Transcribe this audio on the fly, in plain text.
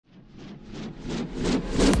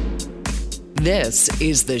This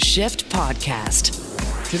is the Shift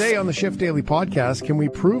Podcast. Today on the Shift Daily Podcast, can we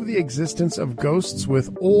prove the existence of ghosts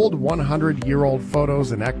with old 100-year-old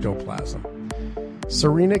photos and ectoplasm?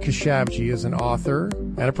 Serena Khashavji is an author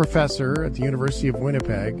and a professor at the University of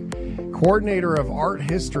Winnipeg, coordinator of art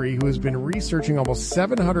history, who has been researching almost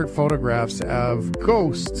 700 photographs of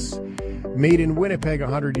ghosts made in Winnipeg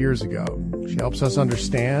 100 years ago. She helps us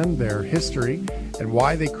understand their history and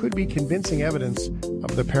why they could be convincing evidence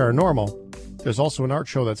of the paranormal. There's also an art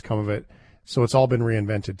show that's come of it, so it's all been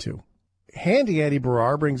reinvented too. Handy Andy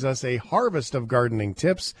Barrar brings us a harvest of gardening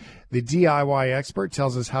tips. The DIY expert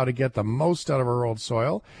tells us how to get the most out of our old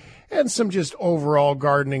soil, and some just overall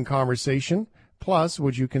gardening conversation. Plus,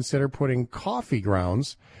 would you consider putting coffee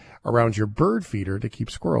grounds around your bird feeder to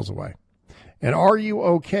keep squirrels away? And are you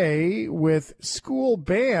okay with school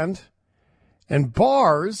band and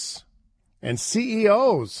bars and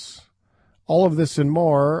CEOs? All of this and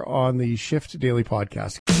more on the Shift Daily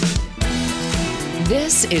Podcast.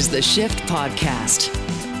 This is the Shift Podcast.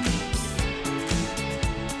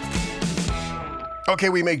 Okay,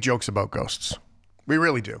 we make jokes about ghosts. We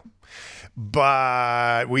really do.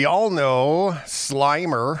 But we all know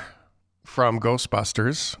Slimer from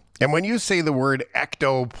Ghostbusters. And when you say the word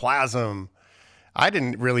ectoplasm, I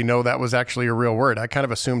didn't really know that was actually a real word. I kind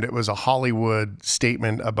of assumed it was a Hollywood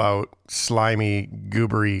statement about slimy,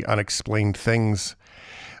 goobery, unexplained things.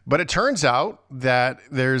 But it turns out that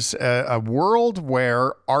there's a world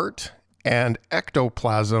where art and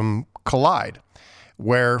ectoplasm collide,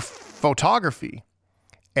 where photography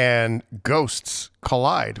and ghosts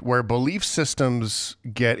collide, where belief systems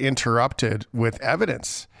get interrupted with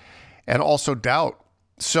evidence and also doubt.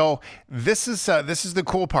 So this is the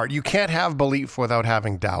cool part. You can't have belief without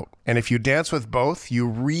having doubt. And if you dance with both, you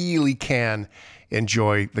really can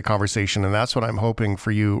enjoy the conversation. And that's what I'm hoping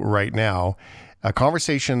for you right now. A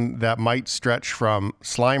conversation that might stretch from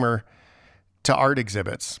Slimer to art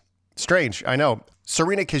exhibits. Strange, I know.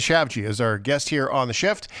 Serena Khashavji is our guest here on The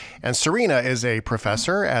Shift. And Serena is a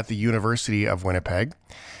professor at the University of Winnipeg.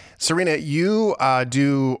 Serena, you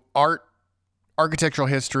do art, architectural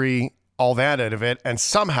history, all that out of it, and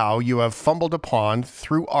somehow you have fumbled upon,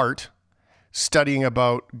 through art, studying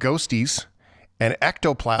about ghosties and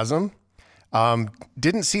ectoplasm.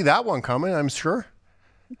 Didn't see that one coming, I'm sure.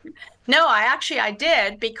 No, I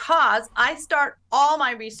did, because I start all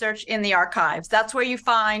my research in the archives. That's where you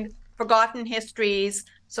find forgotten histories,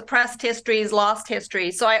 suppressed histories, lost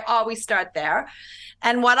histories. So I always start there.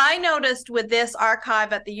 And what I noticed with this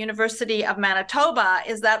archive at the University of Manitoba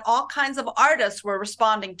is that all kinds of artists were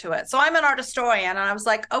responding to it. So I'm an art historian, and I was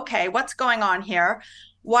like, okay, what's going on here?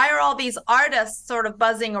 Why are all these artists sort of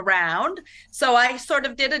buzzing around? So I sort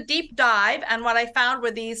of did a deep dive, and what I found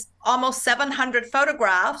were these almost 700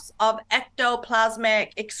 photographs of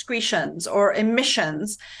ectoplasmic excretions or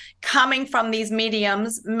emissions coming from these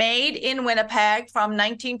mediums made in Winnipeg from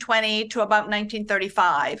 1920 to about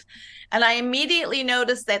 1935. And I immediately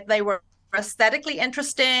noticed that they were aesthetically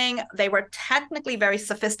interesting, they were technically very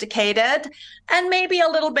sophisticated, and maybe a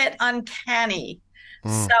little bit uncanny.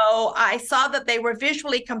 So I saw that they were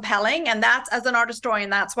visually compelling, and that's, as an art historian,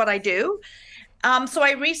 that's what I do. So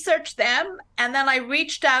I researched them, and then I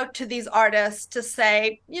reached out to these artists to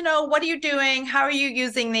say, you know, what are you doing? How are you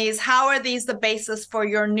using these? How are these the basis for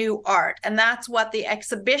your new art? And that's what the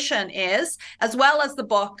exhibition is, as well as the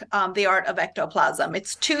book, The Art of Ectoplasm.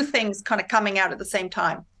 It's two things kind of coming out at the same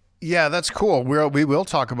time. Yeah, that's cool. We will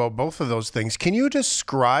talk about both of those things. Can you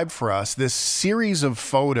describe for us this series of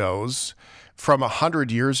photos from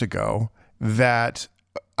 100 years ago that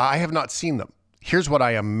I have not seen them? Here's what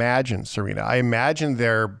I imagine, Serena. I imagine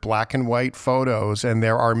they're black and white photos, and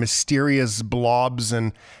there are mysterious blobs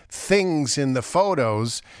and things in the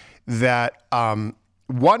photos that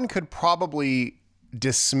one could probably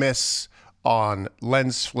dismiss on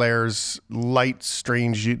lens flares, light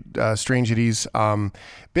strangities,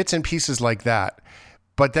 bits and pieces like that.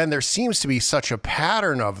 But then there seems to be such a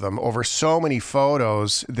pattern of them over so many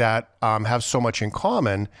photos that have so much in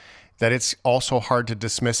common that it's also hard to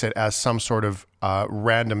dismiss it as some sort of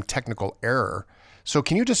random technical error. So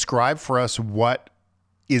can you describe for us what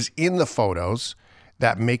is in the photos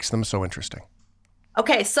that makes them so interesting?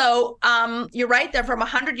 Okay, so you're right. They're from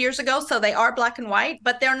 100 years ago, so they are black and white,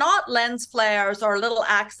 but they're not lens flares or little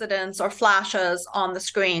accidents or flashes on the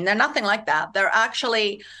screen. They're nothing like that. They're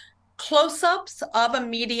actually close-ups of a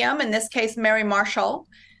medium, in this case, Mary Marshall,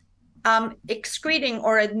 excreting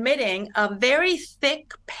or emitting a very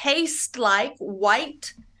thick paste-like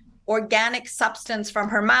white organic substance from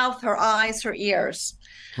her mouth, her eyes, her ears.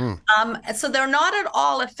 So they're not at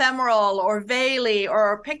all ephemeral or veily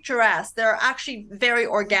or picturesque. They're actually very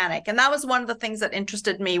organic. And that was one of the things that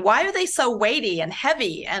interested me. Why are they so weighty and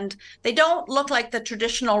heavy? And they don't look like the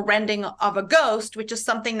traditional rending of a ghost, which is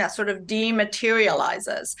something that sort of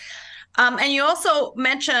dematerializes. And you also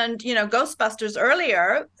mentioned, Ghostbusters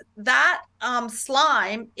earlier. That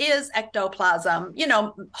slime is ectoplasm,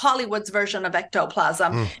 Hollywood's version of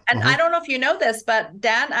ectoplasm. And I don't know if you know this, but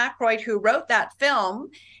Dan Aykroyd, who wrote that film,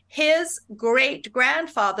 his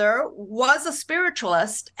great-grandfather was a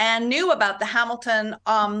spiritualist and knew about the Hamilton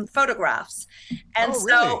photographs. And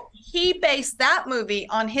so he based that movie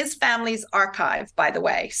on his family's archive, by the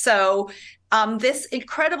way. So this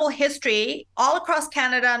incredible history all across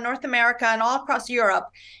Canada, North America, and all across Europe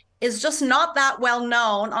is just not that well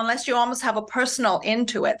known unless you almost have a personal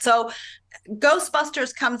into it. So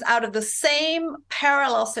Ghostbusters comes out of the same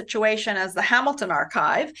parallel situation as the Hamilton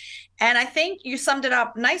archive. And I think you summed it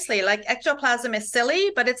up nicely. Like, ectoplasm is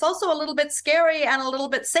silly, but it's also a little bit scary and a little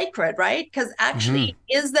bit sacred, right? Because actually,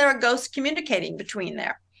 is there a ghost communicating between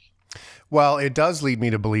there? Well, it does lead me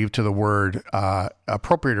to believe, to the word,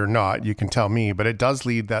 appropriate or not, you can tell me, but it does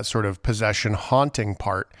lead that sort of possession haunting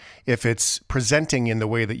part if it's presenting in the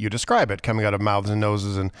way that you describe it, coming out of mouths and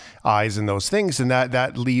noses and eyes and those things. And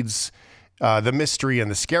that leads the mystery and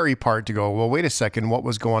the scary part to go, well, wait a second, what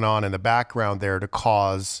was going on in the background there to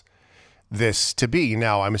cause this to be?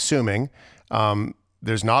 Now, I'm assuming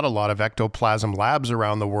there's not a lot of ectoplasm labs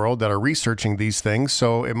around the world that are researching these things,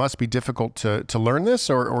 so it must be difficult to learn this,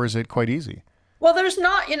 or is it quite easy? Well, there's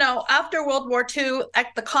not, after World War II,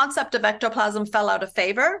 the concept of ectoplasm fell out of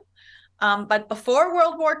favor. But before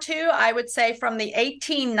World War II, I would say from the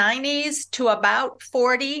 1890s to about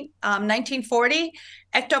 1940,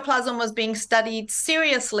 ectoplasm was being studied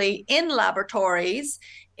seriously in laboratories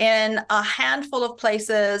in a handful of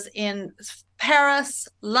places in Paris,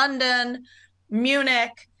 London,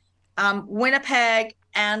 Munich, Winnipeg,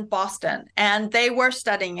 and Boston. And they were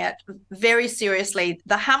studying it very seriously.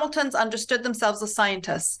 The Hamiltons understood themselves as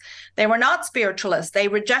scientists. They were not spiritualists. They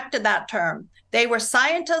rejected that term. They were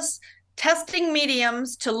scientists testing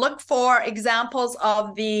mediums to look for examples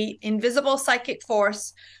of the invisible psychic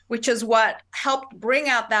force, which is what helped bring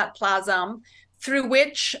out that plasm through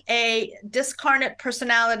which a discarnate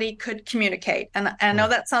personality could communicate. And I know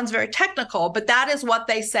that sounds very technical, but that is what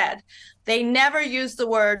they said. They never used the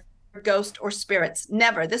word ghost or spirits,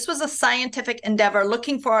 never. This was a scientific endeavor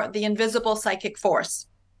looking for the invisible psychic force.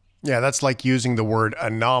 Yeah, that's like using the word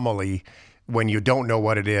anomaly when you don't know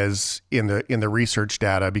what it is in the research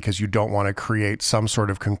data, because you don't want to create some sort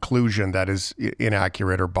of conclusion that is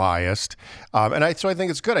inaccurate or biased. So I think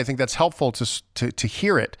it's good. I think that's helpful to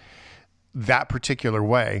hear it that particular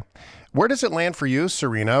way. Where does it land for you,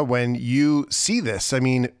 Serena, when you see this? I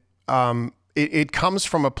mean, it comes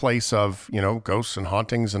from a place of, ghosts and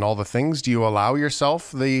hauntings and all the things. Do you allow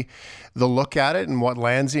yourself the look at it and what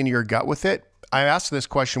lands in your gut with it? I ask this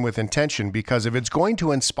question with intention because if it's going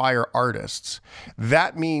to inspire artists,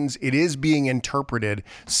 that means it is being interpreted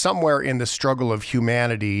somewhere in the struggle of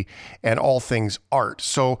humanity and all things art.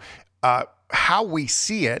 So how we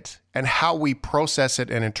see it and how we process it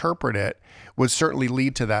and interpret it would certainly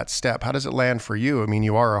lead to that step. How does it land for you? I mean,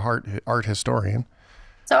 you are a art historian.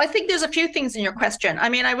 So I think there's a few things in your question. I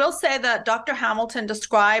mean, I will say that Dr. Hamilton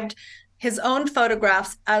described his own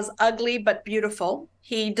photographs as ugly but beautiful.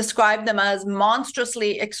 He described them as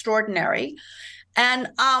monstrously extraordinary. And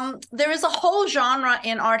there is a whole genre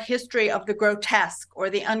in art history of the grotesque or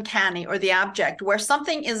the uncanny or the abject, where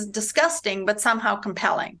something is disgusting but somehow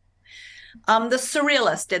compelling. The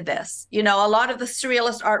surrealists did this. A lot of the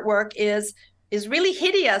surrealist artwork is really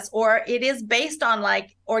hideous, or it is based on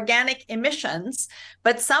like organic emissions,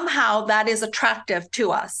 but somehow that is attractive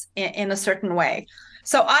to us in a certain way.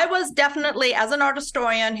 So I was definitely, as an art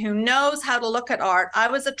historian who knows how to look at art, I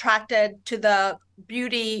was attracted to the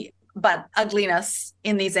beauty but ugliness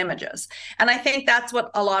in these images. And I think that's what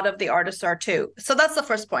a lot of the artists are too. So that's the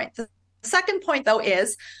first point. The second point, though,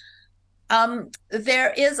 is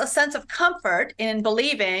there is a sense of comfort in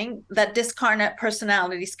believing that discarnate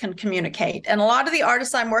personalities can communicate. And a lot of the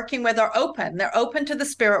artists I'm working with are open. They're open to the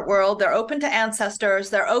spirit world. They're open to ancestors.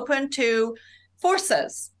 They're open to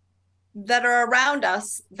forces that are around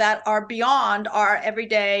us that are beyond our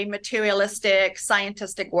everyday materialistic,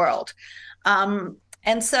 scientistic world.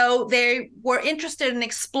 And so they were interested in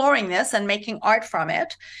exploring this and making art from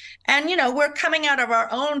it. And, we're coming out of our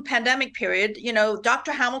own pandemic period.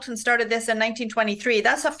 Dr. Hamilton started this in 1923.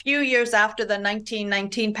 That's a few years after the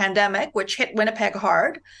 1919 pandemic, which hit Winnipeg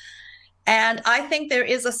hard. And I think there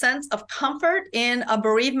is a sense of comfort in a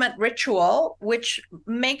bereavement ritual, which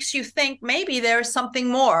makes you think maybe there's something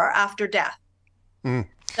more after death. Mm.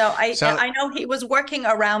 So So, I know he was working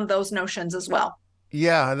around those notions as well.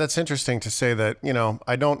 yeah, that's interesting to say that,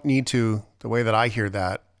 I don't need to, the way that I hear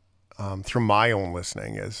that through my own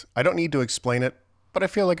listening is I don't need to explain it, but I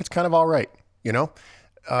feel like it's kind of all right, you know?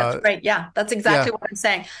 That's great. Yeah, that's Yeah, exactly what I'm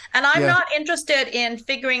saying. And I'm yeah. not interested in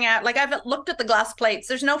figuring out, like, I've looked at the glass plates.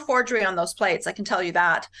 There's no forgery on those plates. I can tell you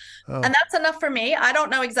that. Oh, And that's enough for me. I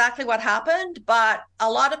don't know exactly what happened, but a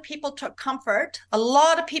lot of people took comfort. A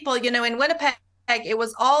lot of people, in Winnipeg, it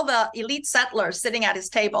was all the elite settlers sitting at his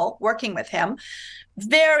table working with him,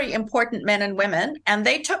 very important men and women, and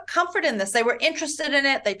they took comfort in this. They were interested in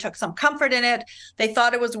it. They took some comfort in it. They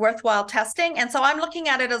thought it was worthwhile testing. And so I'm looking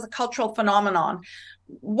at it as a cultural phenomenon.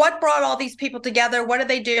 What brought all these people together? What are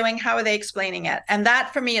they doing? How are they explaining it? And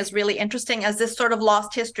that for me is really interesting as this sort of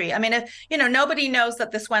lost history. I mean, if nobody knows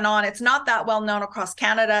that this went on, it's not that well known across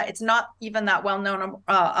Canada. It's not even that well known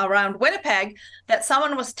around Winnipeg that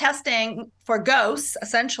someone was testing for ghosts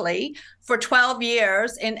essentially for 12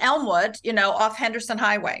 years in Elmwood, off Henderson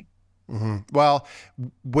Highway. well,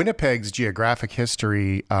 Winnipeg's geographic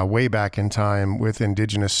history way back in time with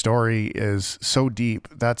Indigenous story is so deep.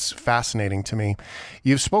 That's fascinating to me.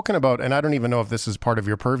 You've spoken about, and I don't even know if this is part of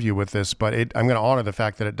your purview with this, but I'm going to honor the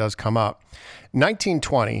fact that it does come up.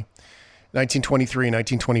 1920, 1923,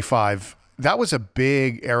 1925, that was a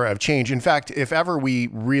big era of change. In fact, if ever we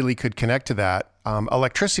really could connect to that,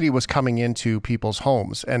 electricity was coming into people's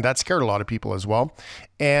homes, and that scared a lot of people as well.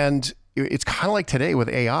 And it's kind of like today with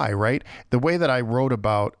AI, right? The way that I wrote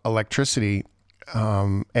about electricity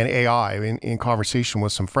and AI in conversation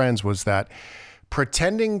with some friends was that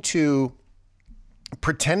pretending to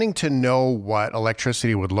know what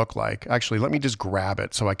electricity would look like. Actually, let me just grab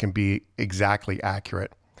it so I can be exactly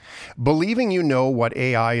accurate. Believing you know what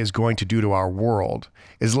AI is going to do to our world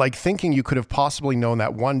is like thinking you could have possibly known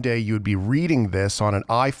that one day you would be reading this on an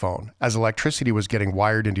iPhone as electricity was getting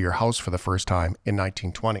wired into your house for the first time in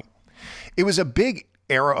 1920. It was a big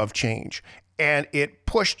era of change, and it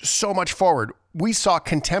pushed so much forward. We saw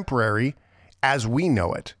contemporary as we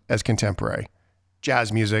know it as contemporary.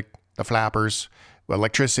 Jazz music, the flappers,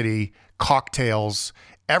 electricity, cocktails,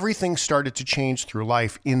 everything started to change through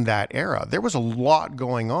life in that era. There was a lot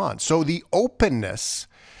going on. So the openness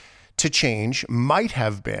to change might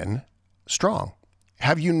have been strong.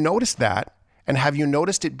 Have you noticed that? And have you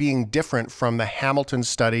noticed it being different from the Hamilton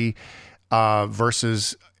study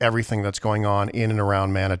versus everything that's going on in and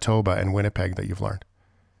around Manitoba and Winnipeg that you've learned?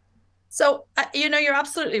 So, you're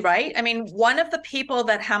absolutely right. I mean, one of the people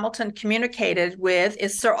that Hamilton communicated with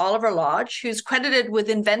is Sir Oliver Lodge, who's credited with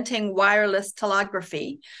inventing wireless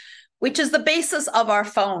telegraphy, which is the basis of our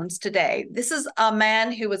phones today. This is a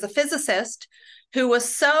man who was a physicist who was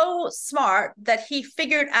so smart that he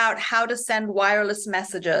figured out how to send wireless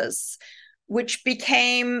messages, which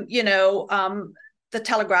became, the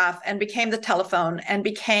telegraph and became the telephone and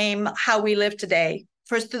became how we live today,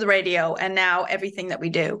 first through the radio and now everything that we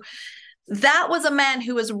do. That was a man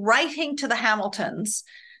who was writing to the Hamiltons,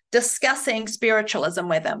 discussing spiritualism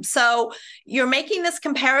with them. So you're making this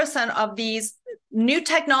comparison of these new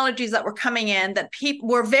technologies that were coming in that people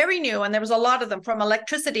were very new, and there was a lot of them, from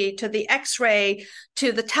electricity to the X-ray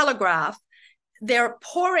to the telegraph. They're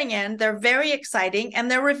pouring in, they're very exciting, and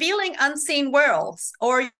they're revealing unseen worlds.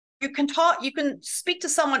 Or you can speak to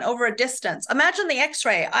someone over a distance. Imagine the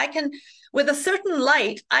X-ray. With a certain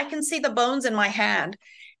light, I can see the bones in my hand.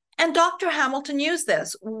 And Dr. Hamilton used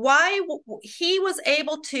this. Why he was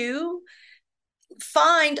able to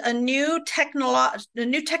find a new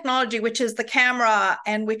technology, which is the camera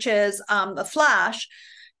and which is the flash,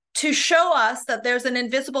 to show us that there's an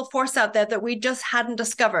invisible force out there that we just hadn't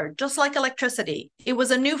discovered, just like electricity. It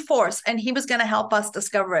was a new force, and he was going to help us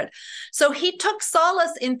discover it. So he took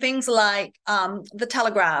solace in things like the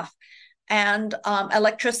telegraph and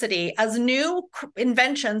electricity as new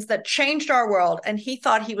inventions that changed our world, and he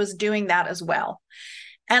thought he was doing that as well.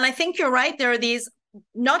 And I think you're right. There are these,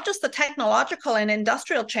 not just the technological and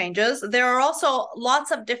industrial changes, there are also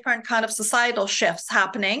lots of different kind of societal shifts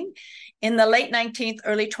happening in the late 19th,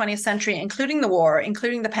 early 20th century, including the war,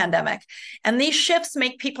 including the pandemic. And these shifts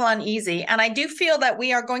make people uneasy. And I do feel that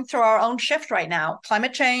we are going through our own shift right now.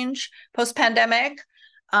 Climate change, post-pandemic,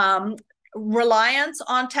 reliance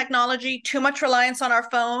on technology, too much reliance on our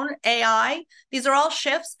phone, AI. These are all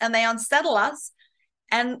shifts, and they unsettle us.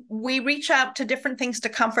 And we reach out to different things to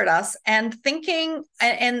comfort us. And thinking,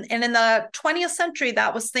 and in the 20th century,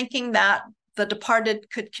 that was thinking that the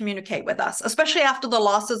departed could communicate with us, especially after the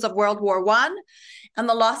losses of World War I and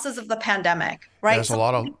the losses of the pandemic, right? There's a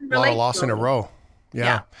lot of loss in a row.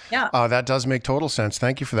 Yeah. That does make total sense.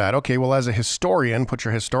 Thank you for that. Okay, well, as a historian, put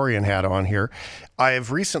your historian hat on here. I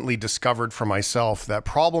have recently discovered for myself that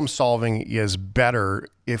problem solving is better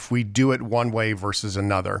if we do it one way versus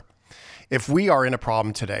another. If we are in a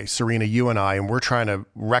problem today, Serena, you and I, and we're trying to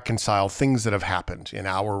reconcile things that have happened in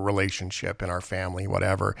our relationship, in our family,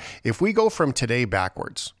 whatever, if we go from today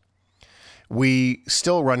backwards, we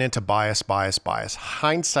still run into bias.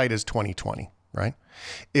 Hindsight is 20/20, right?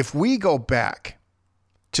 If we go back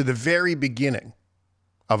to the very beginning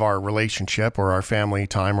of our relationship or our family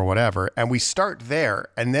time or whatever, and we start there,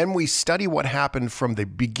 and then we study what happened from the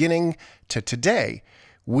beginning to today,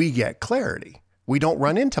 we get clarity. We don't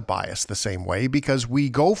run into bias the same way because we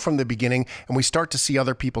go from the beginning and we start to see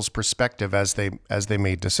other people's perspective as they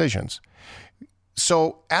made decisions.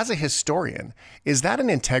 So as a historian, is that an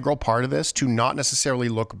integral part of this, to not necessarily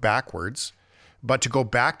look backwards, but to go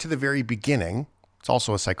back to the very beginning? It's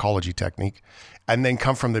also a psychology technique, and then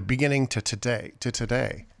come from the beginning to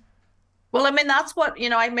today. Well, I mean, that's what,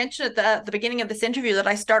 I mentioned at the beginning of this interview that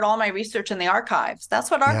I start all my research in the archives.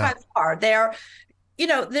 That's what archives are. They're,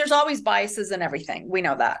 there's always biases in everything. We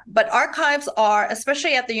know that. But archives are,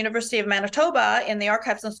 especially at the University of Manitoba, in the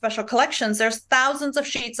Archives and Special Collections, there's thousands of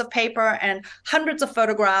sheets of paper and hundreds of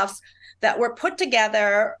photographs that were put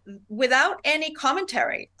together without any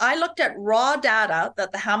commentary. I looked at raw data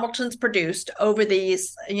that the Hamiltons produced over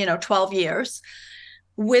these, 12 years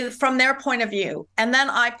from their point of view. And then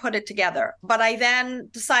I put it together. But I then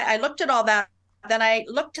I looked at all that. Then I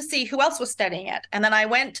looked to see who else was studying it. And then I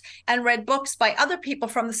went and read books by other people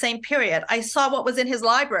from the same period. I saw what was in his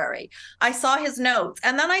library. I saw his notes.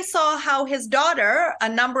 And then I saw how his daughter, a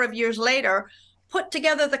number of years later, put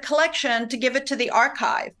together the collection to give it to the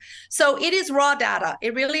archive. So it is raw data.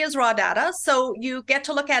 It really is raw data. So you get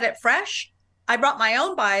to look at it fresh. I brought my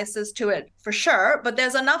own biases to it for sure, but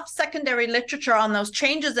there's enough secondary literature on those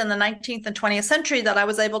changes in the 19th and 20th century that I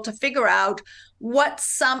was able to figure out what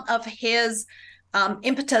some of his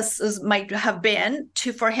impetuses might have been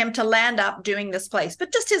for him to land up doing this place.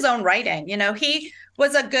 But just his own writing, he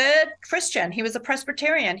was a good Christian. He was a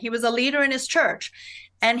Presbyterian. He was a leader in his church.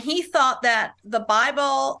 And he thought that the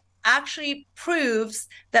Bible actually proves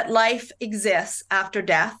that life exists after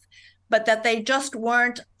death, but that they just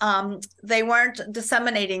weren't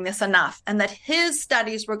disseminating this enough, and that his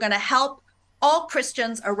studies were going to help all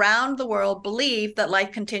Christians around the world believe that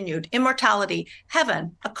life continued, immortality,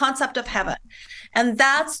 heaven, a concept of heaven. And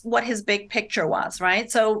that's what his big picture was,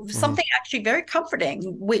 right? So something actually very comforting.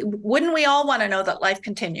 Wouldn't we all want to know that life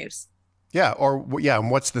continues? Yeah.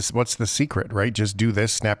 And what's the secret, right? Just do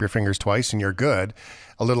this, snap your fingers twice and you're good.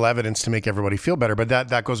 A little evidence to make everybody feel better. But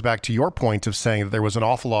that goes back to your point of saying that there was an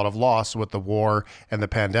awful lot of loss with the war and the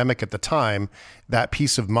pandemic at the time. That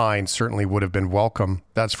peace of mind certainly would have been welcome.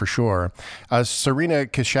 That's for sure. Serena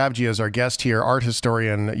Keshavji is our guest here, art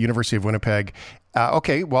historian, University of Winnipeg.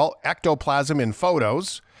 Ectoplasm in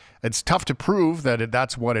photos. It's tough to prove that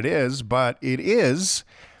that's what it is, but it is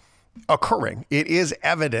occurring. It is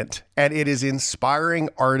evident, and it is inspiring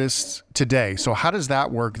artists today. So how does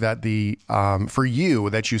that work that for you,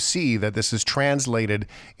 that you see that this is translated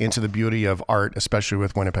into the beauty of art, especially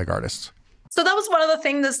with Winnipeg artists? So that was one of the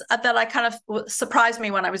things that I kind of surprised me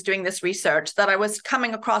when I was doing this research, that I was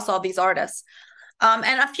coming across all these artists.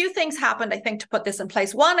 And a few things happened, I think, to put this in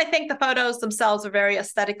place. One, I think the photos themselves are very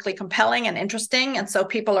aesthetically compelling and interesting, and so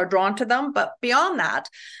people are drawn to them. But beyond that,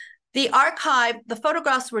 the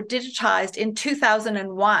photographs were digitized in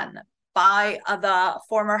 2001 by the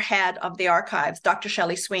former head of the archives, Dr.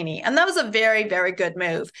 Shelley Sweeney. And that was a very, very good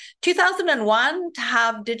move. 2001 to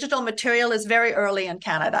have digital material is very early in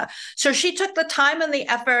Canada. So she took the time and the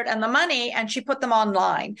effort and the money, and she put them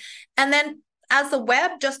online. And then as the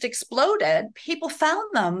web just exploded, people found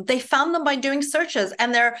them. They found them by doing searches,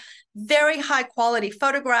 and they're very high quality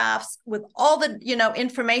photographs with all the,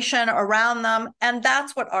 information around them. And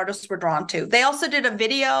that's what artists were drawn to. They also did a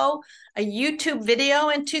YouTube video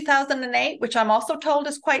in 2008, which I'm also told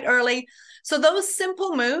is quite early. So those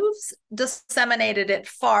simple moves disseminated it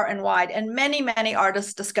far and wide, and many, many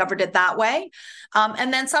artists discovered it that way.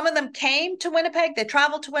 And then some of them came to Winnipeg, they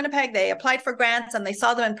traveled to Winnipeg, they applied for grants, and they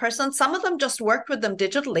saw them in person. Some of them just worked with them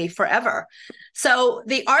digitally forever. So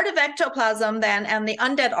the Art of Ectoplasm then and the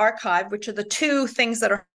Undead Archive, which are the two things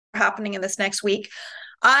that are happening in this next week,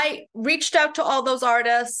 I reached out to all those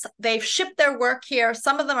artists. They've shipped their work here.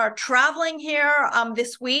 Some of them are traveling here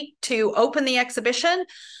this week to open the exhibition.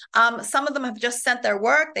 Some of them have just sent their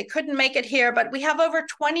work. They couldn't make it here, but we have over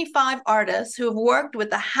 25 artists who have worked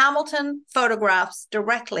with the Hamilton photographs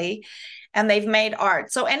directly. and they've made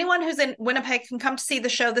art. So anyone who's in Winnipeg can come to see the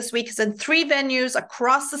show this week. It's in 3 venues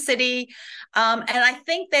across the city. And I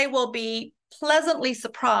think they will be pleasantly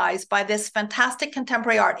surprised by this fantastic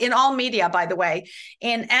contemporary art in all media, by the way,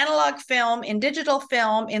 in analog film, in digital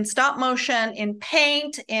film, in stop motion, in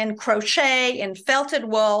paint, in crochet, in felted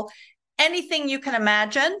wool, anything you can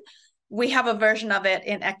imagine. We have a version of it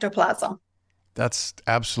in ectoplasm. That's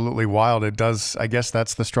absolutely wild. It does. I guess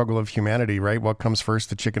that's the struggle of humanity, right? What comes first,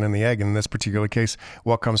 the chicken and the egg? In this particular case,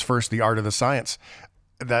 what comes first, the art or the science?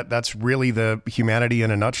 That's really the humanity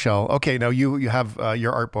in a nutshell. Okay, now you have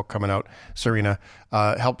your art book coming out, Serena.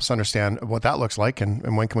 Help us understand what that looks like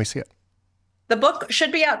and when can we see it? The book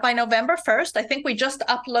should be out by November 1st. I think we just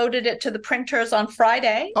uploaded it to the printers on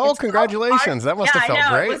Friday. Oh, congratulations. That must have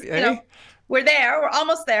felt great. Was, we're there. We're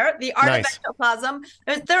almost there. The Art of Ectoplasm.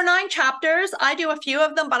 There are 9 chapters. I do a few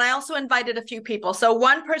of them, but I also invited a few people. So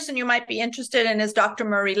one person you might be interested in is Dr.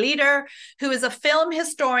 Murray Leader, who is a film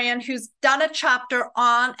historian who's done a chapter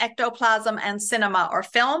on ectoplasm and cinema or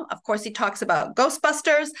film. Of course, he talks about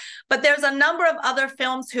Ghostbusters, but there's a number of other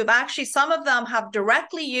films who've actually, some of them have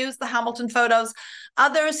directly used the Hamilton photos.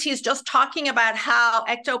 Others, he's just talking about how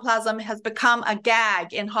ectoplasm has become a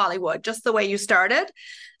gag in Hollywood, just the way you started.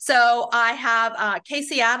 So I have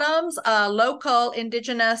Casey Adams, a local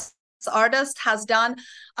Indigenous artist, has done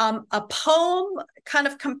a poem kind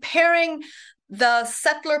of comparing the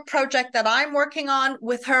settler project that I'm working on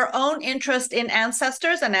with her own interest in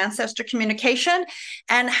ancestors and ancestor communication,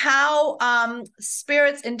 and how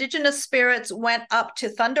Indigenous spirits went up to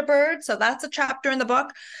Thunderbird. So that's a chapter in the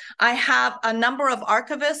book. I have a number of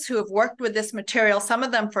archivists who have worked with this material. Some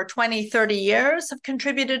of them for 20, 30 years have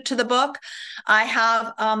contributed to the book. I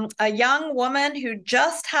have a young woman who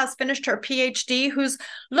just has finished her PhD who's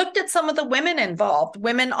looked at some of the women involved.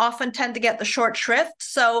 Women often tend to get the short shrift.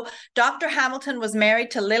 So Dr. Hamilton was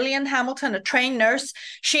married to Lillian Hamilton, a trained nurse.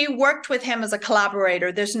 She worked with him as a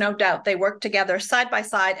collaborator. There's no doubt they worked together side by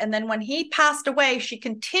side. And then when he passed away, she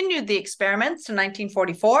continued the experiments to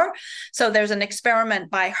 1944. So there's an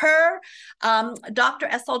experiment by her. Dr.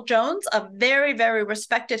 Ethel Jones, a very, very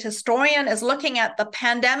respected historian, is looking at the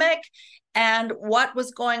pandemic and what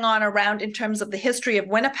was going on around in terms of the history of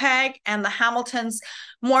Winnipeg and the Hamiltons'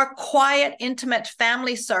 more quiet, intimate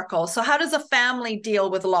family circle. So how does a family deal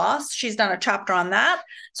with loss? She's done a chapter on that.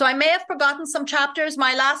 So I may have forgotten some chapters.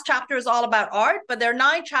 My last chapter is all about art, but there are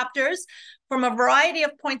 9 chapters from a variety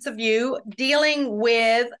of points of view dealing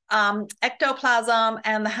with ectoplasm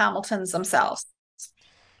and the Hamiltons themselves.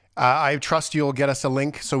 I trust you'll get us a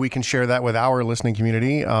link so we can share that with our listening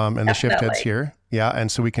community and the shift heads here. Yeah,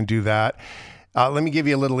 and so we can do that. Let me give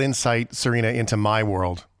you a little insight, Serena, into my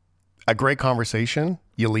world. A great conversation.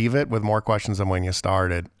 You leave it with more questions than when you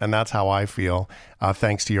started. And that's how I feel,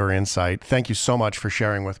 thanks to your insight. Thank you so much for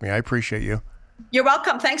sharing with me. I appreciate you. You're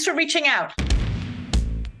welcome. Thanks for reaching out.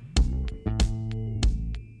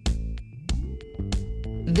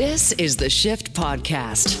 This is the Shift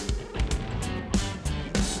Podcast.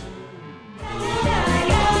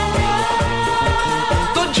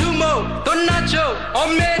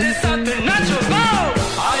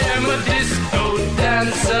 I am a disco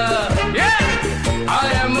dancer. Yeah,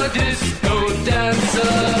 I am a disco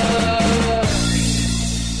dancer.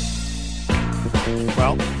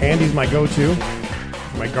 Well, Andy's my go-to,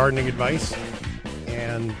 my gardening advice,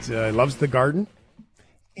 and loves the garden.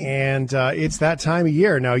 And it's that time of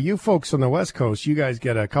year. Now, you folks on the West Coast, you guys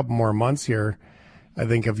get a couple more months here, I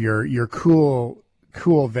think, of your cool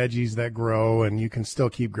veggies that grow, and you can still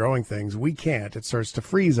keep growing things. We can't. It starts to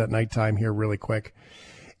freeze at nighttime here really quick.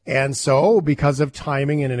 And so because of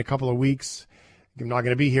timing, and in a couple of weeks, I'm not going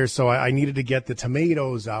to be here, so I needed to get the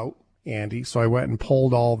tomatoes out, Andy. So I went and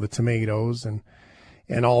pulled all the tomatoes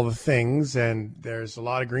and all the things, and there's a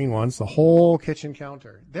lot of green ones, the whole kitchen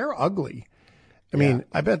counter. They're ugly. I mean,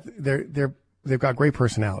 I bet they've got great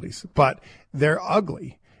personalities, but they're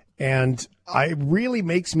ugly. And it really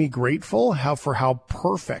makes me grateful for how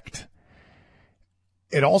perfect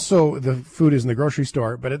it also, the food is in the grocery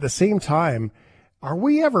store. But at the same time, are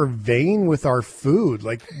we ever vain with our food?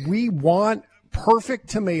 Like, we want perfect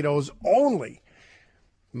tomatoes only.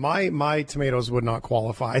 My tomatoes would not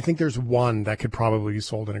qualify. I think there's one that could probably be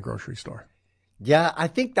sold in a grocery store. Yeah, I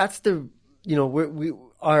think that's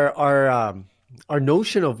our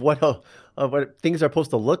notion of what things are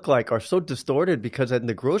supposed to look like are so distorted, because in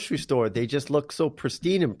the grocery store, they just look so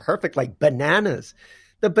pristine and perfect, like bananas.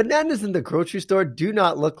 The bananas in the grocery store do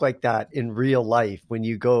not look like that in real life when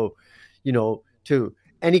you go, to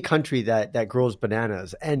any country that grows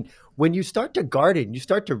bananas. And when you start to garden, you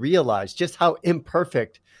start to realize just how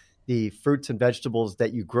imperfect the fruits and vegetables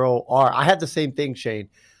that you grow are. I had the same thing, Shane.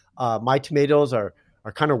 My tomatoes are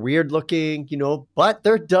kind of weird looking, but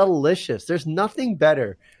they're delicious. There's nothing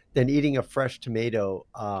better than eating a fresh tomato.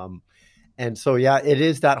 And so, yeah, it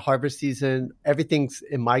is that harvest season. Everything's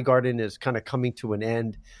in my garden is kind of coming to an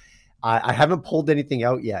end. I haven't pulled anything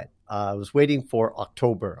out yet. I was waiting for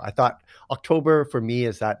October. I thought October for me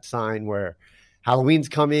is that sign where Halloween's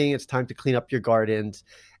coming. It's time to clean up your gardens.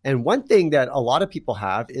 And one thing that a lot of people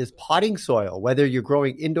have is potting soil. Whether you're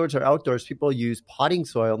growing indoors or outdoors, people use potting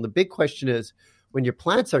soil. And the big question is, when your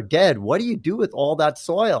plants are dead, what do you do with all that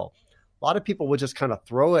soil? A lot of people will just kind of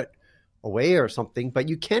throw it away or something, but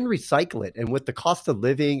you can recycle it. And with the cost of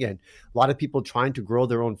living and a lot of people trying to grow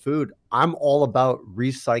their own food, I'm all about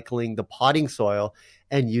recycling the potting soil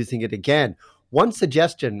and using it again. One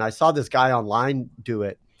suggestion, and I saw this guy online do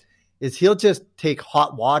it, is he'll just take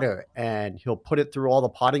hot water and he'll put it through all the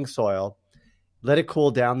potting soil, let it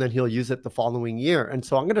cool down, then he'll use it the following year. And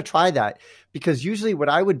so I'm going to try that, because usually what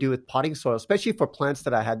I would do with potting soil, especially for plants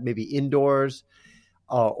that I had maybe indoors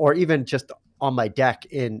or even just on my deck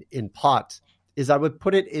in pots, is I would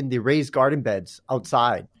put it in the raised garden beds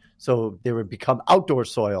outside. So they would become outdoor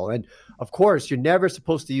soil. And of course, you're never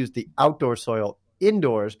supposed to use the outdoor soil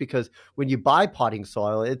indoors, because when you buy potting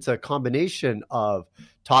soil, it's a combination of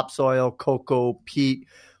topsoil, cocoa, peat,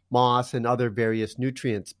 moss, and other various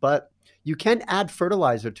nutrients. But you can add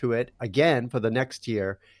fertilizer to it again for the next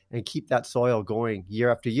year and keep that soil going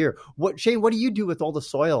year after year. Shane, what do you do with all the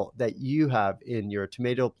soil that you have in your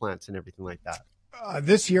tomato plants and everything like that?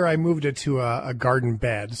 This year I moved it to a garden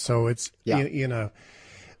bed. So it's in a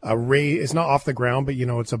it's not off the ground, but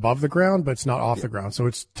it's above the ground, but it's not off the ground. So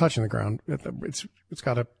it's touching the ground. It's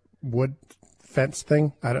got a wood fence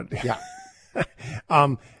thing.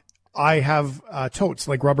 I have totes,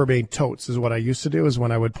 like Rubbermaid totes is what I used to do. Is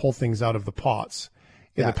when I would pull things out of the pots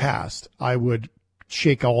in the past, I would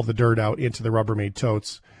shake all the dirt out into the Rubbermaid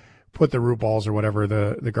totes, put the root balls or whatever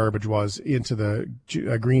the garbage was into the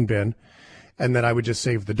green bin, and then I would just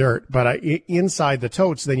save the dirt. But inside the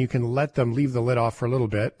totes, then you can leave the lid off for a little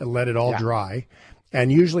bit and let it all dry.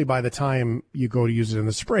 And usually by the time you go to use it in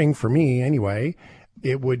the spring, for me anyway,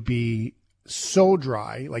 it would be so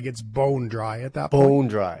dry, like it's bone dry at that point. Bone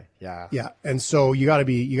dry, yeah. Yeah, and so you got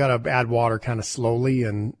to add water kind of slowly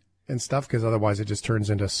and stuff, because otherwise it just turns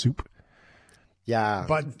into soup. Yeah,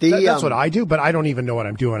 but that's what I do. But I don't even know what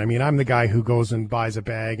I'm doing. I mean, I'm the guy who goes and buys a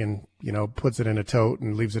bag and puts it in a tote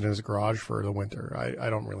and leaves it in his garage for the winter. I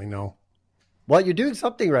don't really know. Well, you're doing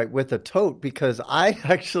something right with a tote, because I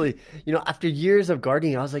actually, after years of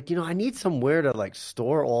gardening, I was like, I need somewhere to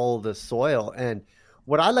store all the soil. And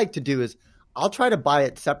what I like to do is I'll try to buy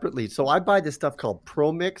it separately. So I buy this stuff called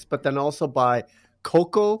Pro Mix, but then also buy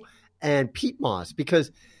cocoa and peat moss,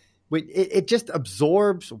 because it just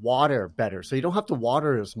absorbs water better. So you don't have to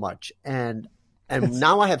water as much. And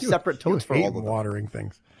now I have separate totes for all of them. Watering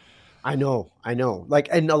things. I know. And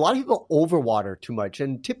a lot of people overwater too much.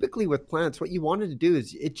 And typically with plants, what you wanted to do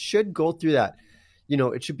is it should go through that.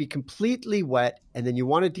 It should be completely wet, and then you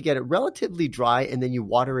wanted to get it relatively dry, and then you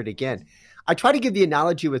water it again. I try to give the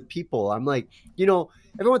analogy with people. I'm like,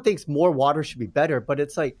 everyone thinks more water should be better, but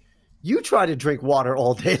it's like, you try to drink water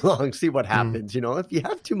all day long, see what happens. If you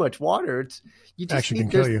have too much water, you just actually can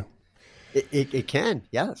kill you. It can,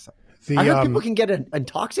 yes. I heard people can get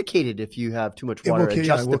intoxicated if you have too much water.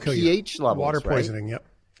 Adjust the pH levels. Water poisoning. Right?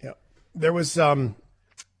 Yep. There was so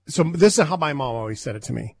this is how my mom always said it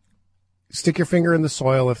to me: stick your finger in the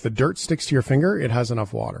soil. If the dirt sticks to your finger, it has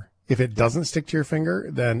enough water. If it doesn't stick to your finger,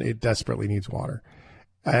 then it desperately needs water.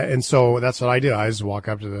 And so that's what I do. I just walk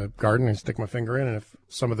up to the garden and stick my finger in, and if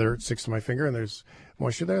some of the dirt sticks to my finger and there's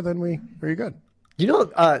moisture there, then we're good.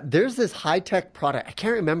 There's this high-tech product. I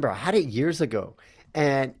can't remember. I had it years ago,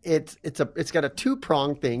 and it's got a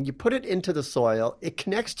 2-prong thing. You put it into the soil. It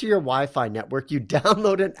connects to your Wi-Fi network. You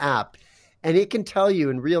download an app, and it can tell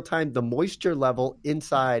you in real time the moisture level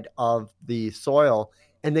inside of the soil,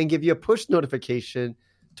 and then give you a push notification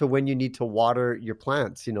to when you need to water your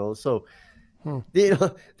plants. So.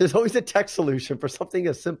 There's always a tech solution for something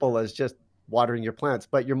as simple as just watering your plants.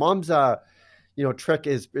 But your mom's, trick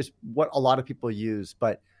is what a lot of people use.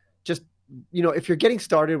 But just, if you're getting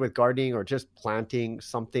started with gardening or just planting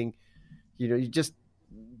something, you just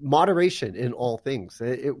moderation in all things.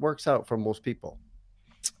 It works out for most people.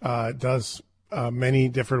 It does many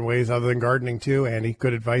different ways other than gardening too, Andy.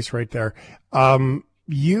 Good advice right there.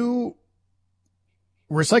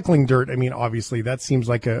 Recycling dirt, I mean, obviously, that seems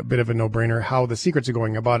like a bit of a no-brainer. How the secrets are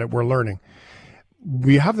going about it, we're learning.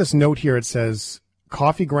 We have this note here. It says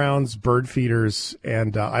coffee grounds, bird feeders,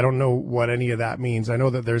 and I don't know what any of that means. I know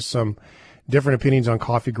that there's some different opinions on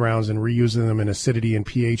coffee grounds and reusing them in acidity and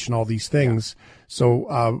pH and all these things. So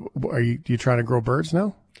are you trying to grow birds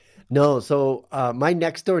now? No. So my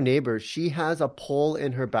next door neighbor, she has a pole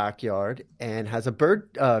in her backyard and has a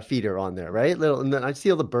bird feeder on there, right? And then I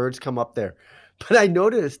see all the birds come up there. But I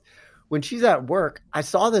noticed when she's at work, I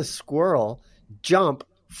saw this squirrel jump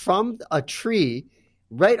from a tree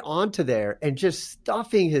right onto there and just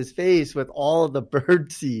stuffing his face with all of the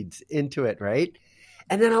bird seeds into it, right?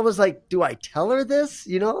 And then I was like, do I tell her this?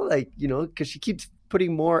 Because she keeps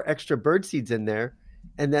putting more extra bird seeds in there.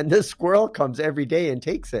 And then this squirrel comes every day and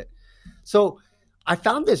takes it. So I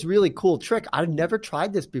found this really cool trick. I've never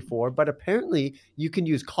tried this before, but apparently you can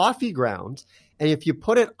use coffee grounds. And if you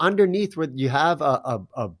put it underneath where you have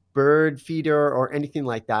a bird feeder or anything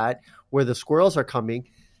like that, where the squirrels are coming,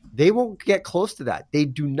 they won't get close to that. They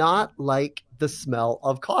do not like the smell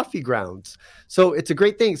of coffee grounds. So it's a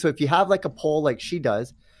great thing. So if you have like a pole like she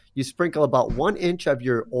does, you sprinkle about 1 inch of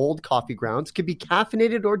your old coffee grounds. Could be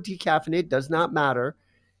caffeinated or decaffeinated, does not matter.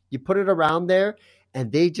 You put it around there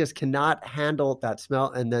and they just cannot handle that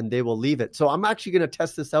smell, and then they will leave it. So I'm actually going to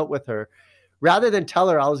test this out with her. Rather than tell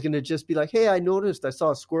her, I was going to just be like, hey, I noticed I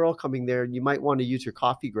saw a squirrel coming there and you might want to use your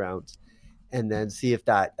coffee grounds, and then see if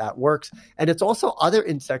that works. And it's also other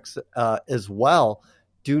insects as well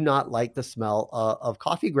do not like the smell of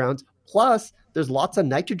coffee grounds. Plus, there's lots of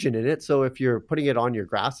nitrogen in it. So if you're putting it on your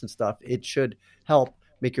grass and stuff, it should help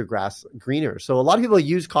make your grass greener. So a lot of people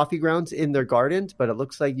use coffee grounds in their gardens, but it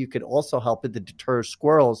looks like you could also help it to deter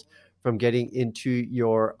squirrels from getting into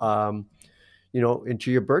your,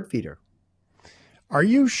 into your bird feeder. Are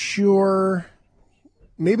you sure?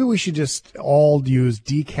 Maybe we should just all use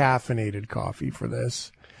decaffeinated coffee for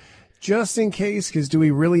this, just in case, because do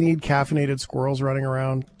we really need caffeinated squirrels running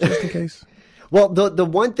around just in case? Well, the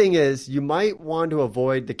one thing is you might want to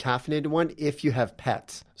avoid the caffeinated one if you have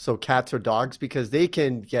pets, so cats or dogs, because they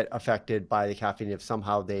can get affected by the caffeine if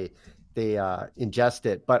somehow they ingest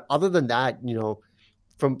it. But other than that,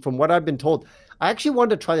 from what I've been told, I actually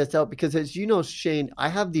wanted to try this out because, as you know, Shane, I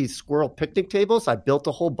have these squirrel picnic tables. I built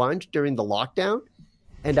a whole bunch during the lockdown,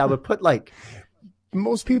 and I would put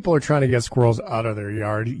most people are trying to get squirrels out of their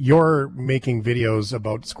yard. You're making videos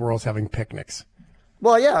about squirrels having picnics.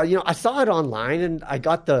 Well, yeah, I saw it online and I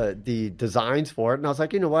got the designs for it. And I was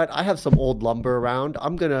like, you know what? I have some old lumber around.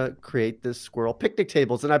 I'm going to create this squirrel picnic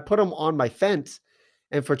tables. And I put them on my fence.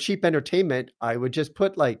 And for cheap entertainment, I would just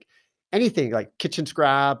put anything like kitchen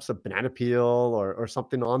scraps, a banana peel or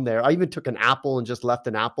something on there. I even took an apple and just left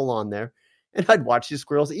an apple on there. And I'd watch these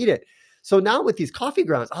squirrels eat it. So now with these coffee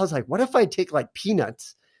grounds, I was like, what if I take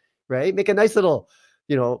peanuts, right? Make a nice little,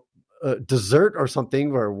 dessert or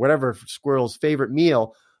something, or whatever squirrel's favorite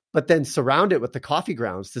meal, but then surround it with the coffee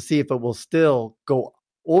grounds to see if it will still go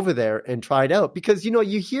over there and try it out. Because,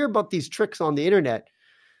 you hear about these tricks on the internet,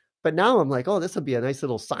 but now I'm like, oh, this will be a nice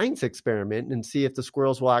little science experiment and see if the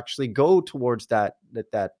squirrels will actually go towards that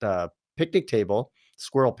picnic table,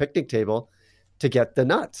 squirrel picnic table, to get the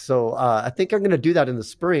nuts. So I think I'm going to do that in the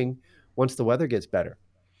spring once the weather gets better.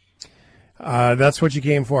 That's what you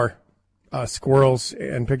came for. Squirrels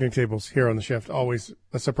and picnic tables here on the shift. Always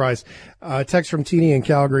a surprise. Text from Teeny in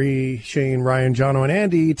Calgary, Shane, Ryan, Jono, and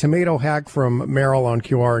Andy. Tomato hack from Merrill on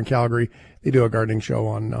QR in Calgary. They do a gardening show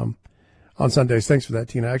on Sundays. Thanks for that,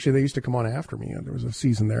 Tina. Actually, they used to come on after me. There was a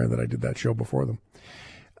season there that I did that show before them.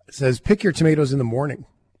 It says, pick your tomatoes in the morning.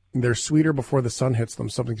 They're sweeter before the sun hits them.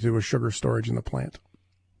 Something to do with sugar storage in the plant.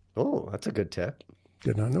 Oh, that's a good tip.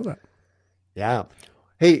 Did not know that. Yeah.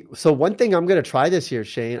 Hey, so one thing I'm going to try this year,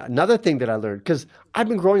 Shane, another thing that I learned, because I've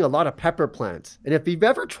been growing a lot of pepper plants. And if you've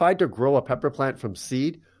ever tried to grow a pepper plant from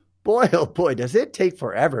seed, boy, oh boy, does it take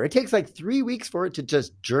forever. It takes 3 weeks for it to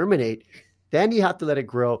just germinate. Then you have to let it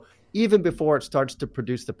grow even before it starts to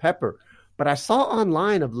produce the pepper. But I saw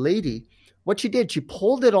online of lady, what she did, she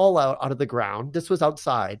pulled it all out of the ground. This was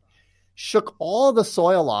outside, shook all the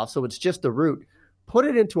soil off, so it's just the root, put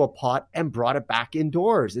it into a pot and brought it back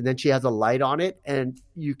indoors. And then she has a light on it and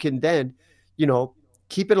you can then,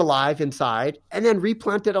 keep it alive inside and then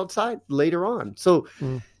replant it outside later on. So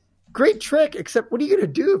great trick, except what are you going to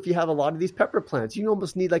do if you have a lot of these pepper plants? You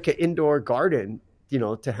almost need an indoor garden,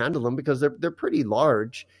 to handle them because they're pretty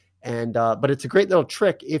large. And, but it's a great little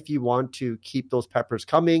trick if you want to keep those peppers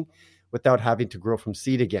coming without having to grow from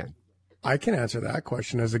seed again. I can answer that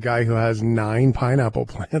question as a guy who has 9 pineapple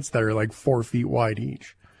plants that are 4 feet wide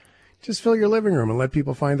each. Just fill your living room and let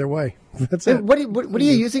people find their way. That's it. What are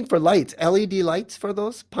you using for lights? LED lights for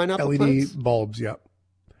those pineapple plants? LED bulbs, yeah.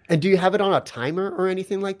 And do you have it on a timer or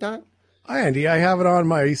anything like that? Hi, Andy. I have it on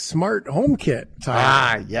my smart home kit.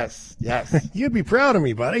 Yes. You'd be proud of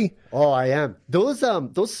me, buddy. Oh, I am. Those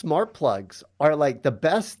smart plugs are like the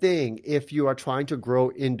best thing if you are trying to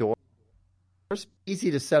grow indoors.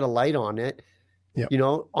 Easy to set a light on it. Yep. You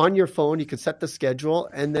know, on your phone, you can set the schedule,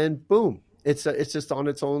 and then boom, it's just on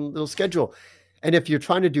its own little schedule. And if you're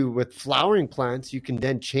trying to do with flowering plants, you can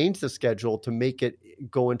then change the schedule to make it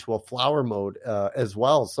go into a flower mode as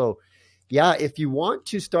well. So, yeah, if you want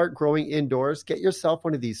to start growing indoors, get yourself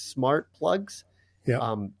one of these smart plugs.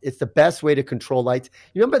 Yeah. It's the best way to control lights.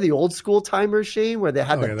 You remember the old school timers, Shane, where they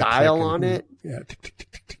had the dial clicking. on it? Yeah. Tick, tick,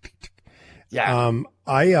 tick, tick, tick, tick. Yeah.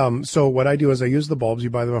 So what I do is I use the bulbs. You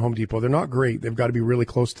buy them at Home Depot. They're not great. They've got to be really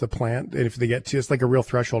close to the plant. And if they get it's like a real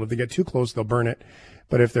threshold. If they get too close, they'll burn it.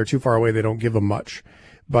 But if they're too far away, they don't give them much.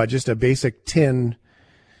 But just a basic tin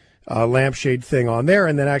lampshade thing on there.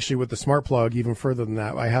 And then actually with the smart plug, even further than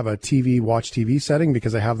that, I have a watch TV setting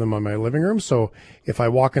because I have them on my living room. So if I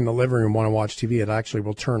walk in the living room and want to watch TV, it actually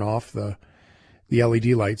will turn off the LED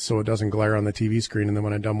lights so it doesn't glare on the TV screen. And then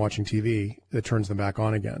when I'm done watching TV, it turns them back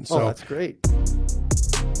on again. So that's great.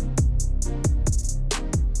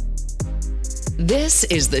 This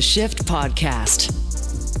is the Shift Podcast.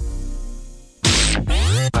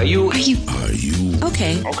 Are you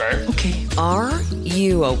Okay. Are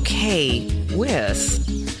you okay with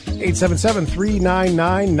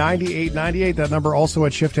 877-399-9898. That number also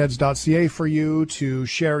at shiftheads.ca for you to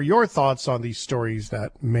share your thoughts on these stories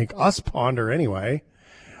that make us ponder anyway.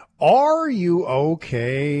 Are you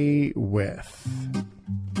okay with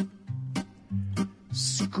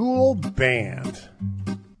school band?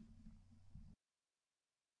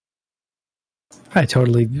 I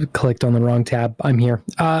totally clicked on the wrong tab. I'm here.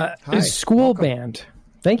 School band.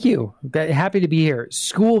 Thank you. Happy to be here.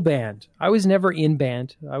 School band. I was never in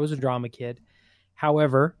band. I was a drama kid.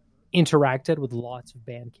 However, interacted with lots of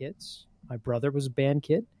band kids. My brother was a band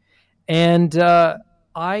kid. And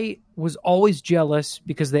I was always jealous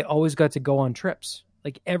because they always got to go on trips.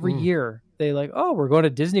 Like every year, they we're going to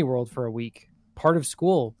Disney World for a week. Part of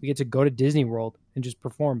school, we get to go to Disney World and just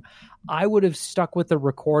perform. I would have stuck with the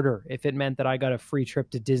recorder if it meant that I got a free trip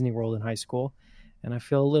to Disney World in high school. And I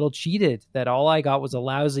feel a little cheated that all I got was a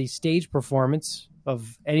lousy stage performance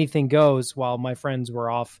of Anything Goes while my friends were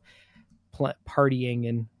off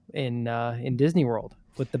partying in Disney World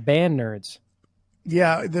with the band nerds.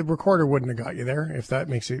 Yeah, the recorder wouldn't have got you there, if that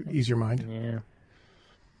makes it ease your mind. Yeah.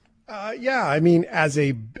 I mean, as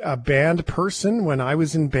a band person, when I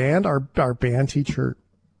was in band, our band teacher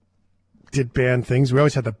did band things. We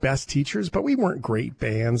always had the best teachers, but we weren't great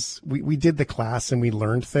bands. We did the class and we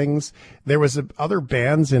learned things. There was other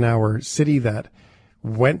bands in our city that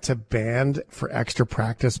went to band for extra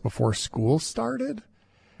practice before school started.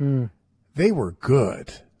 They were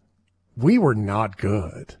good. We were not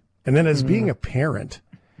good. And then as being a parent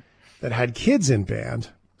that had kids in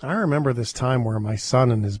band, I remember this time where my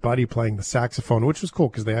son and his buddy playing the saxophone, which was cool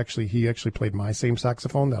because he actually played my same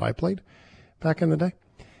saxophone that I played back in the day.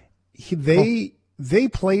 They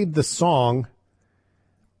played the song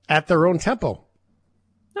at their own tempo.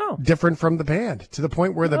 Different from the band, to the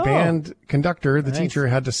point where the band conductor, the teacher,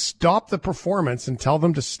 had to stop the performance and tell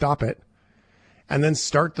them to stop it and then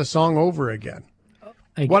start the song over again.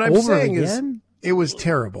 What I'm saying is it was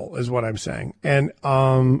terrible is what I'm saying. And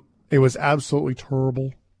it was absolutely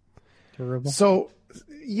terrible. So,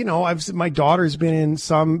 you know, my daughter's been in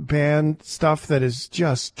some band stuff that is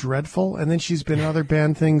just dreadful, and then she's been in other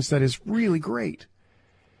band things that is really great.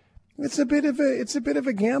 It's a bit of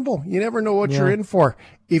a gamble. You never know what you're in for.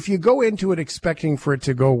 If you go into it expecting for it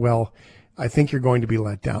to go well, I think you're going to be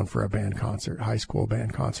let down for a band concert, high school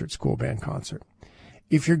band concert, school band concert.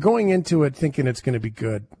 If you're going into it thinking it's going to be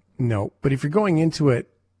good, no. But if you're going into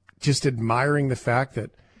it just admiring the fact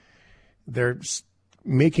that they're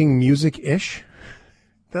making music-ish,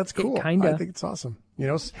 that's cool. I think it's awesome. You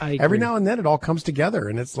know, every now and then it all comes together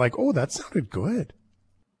and it's like, oh, that sounded good.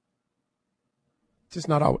 Just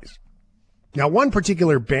not always. Now, one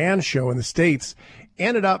particular band show in the States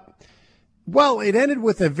ended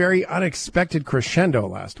with a very unexpected crescendo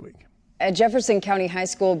last week. A Jefferson County High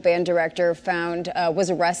School band director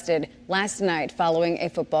was arrested last night following a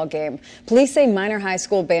football game. Police say minor high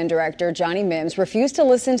school band director Johnny Mims refused to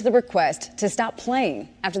listen to the request to stop playing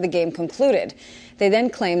after the game concluded. They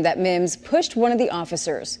then claimed that Mims pushed one of the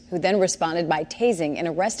officers, who then responded by tasing and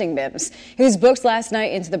arresting Mims. He was booked last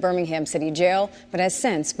night into the Birmingham City Jail, but has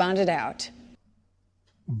since bonded out.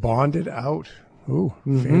 Bonded out? Ooh,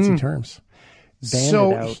 fancy terms. Banded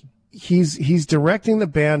out. He's directing the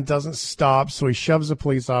band, doesn't stop, so he shoves a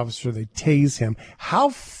police officer, they tase him. How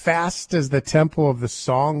fast does the tempo of the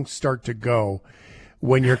song start to go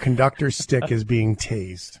when your conductor's stick is being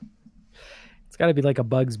tased. It's got to be like a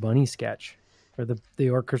Bugs Bunny sketch where the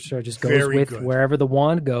orchestra just goes Very with good. wherever the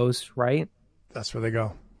wand goes, right? That's where they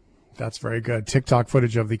go. That's very good. TikTok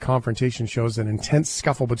footage of the confrontation shows an intense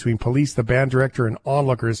scuffle between police, the band director, and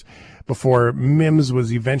onlookers before Mims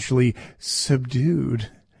was eventually subdued.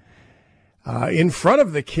 In front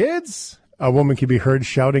of the kids, a woman can be heard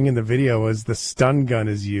shouting in the video as the stun gun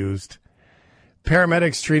is used.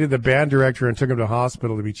 Paramedics treated the band director and took him to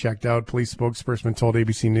hospital to be checked out. Police spokesperson told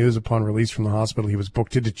ABC News upon release from the hospital he was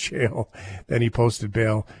booked into jail. Then he posted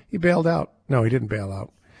bail. He bailed out. No, he didn't bail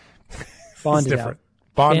out. Bonded different. out.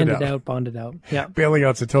 Bonded out. Yeah. Bailing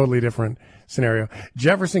out's a totally different scenario.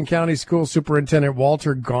 Jefferson County School Superintendent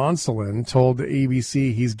Walter Gonsolin told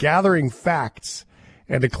ABC he's gathering facts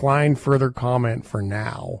and declined further comment for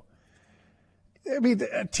now. I mean,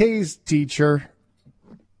 a tased teacher,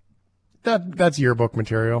 that's yearbook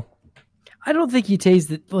material. I don't think he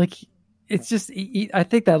tased it. Like, it's just, I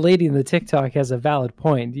think that lady in the TikTok has a valid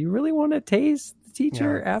point. Do you really want to tase the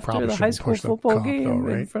teacher after the high school football game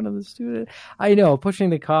in front of the student? I know, pushing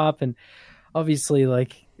the cop, and obviously,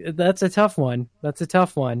 like, that's a tough one. But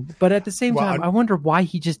at the same time, I wonder why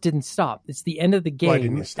he just didn't stop. It's the end of the game. Why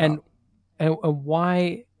didn't he stop? And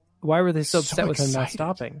why were they so upset with him not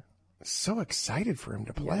stopping? So excited for him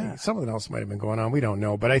to play. Yeah. Something else might have been going on. We don't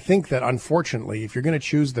know. But I think that, unfortunately, if you're going to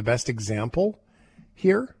choose the best example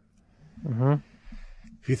here, if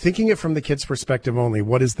you're thinking it from the kid's perspective only,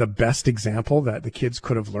 what is the best example that the kids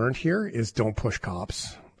could have learned here is don't push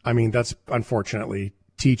cops. I mean, that's unfortunately,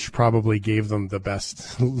 Teach probably gave them the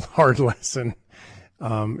best hard lesson.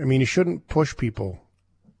 I mean, you shouldn't push people,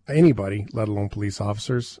 anybody, let alone police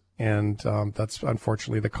officers. And that's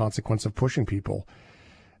unfortunately the consequence of pushing people.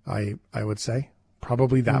 I would say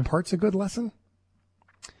probably that part's a good lesson.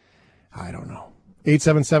 I don't know.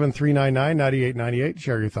 877-399-9898.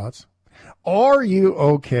 Share your thoughts. Are you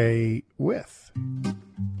okay with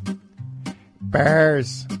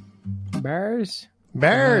bars? Bars.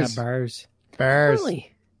 Bars. I don't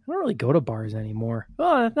really go to bars anymore.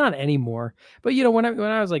 Well, not anymore. But, you know, when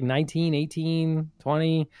I was like 19, 18,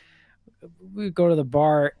 20, we would go to the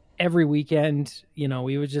bar every weekend. You know,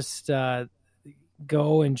 we would just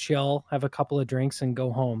go and chill, have a couple of drinks, and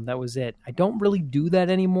go home. That was it. I don't really do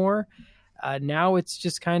that anymore. Now it's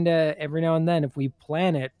just kind of every now and then, if we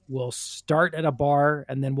plan it, we'll start at a bar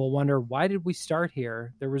and then we'll wonder, why did we start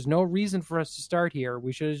here? There was no reason for us to start here.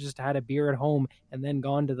 We should have just had a beer at home and then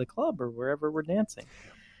gone to the club or wherever we're dancing.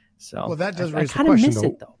 So, well, that does raise the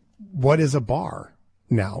question, though. What is a bar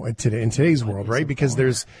now in today's world, right? Because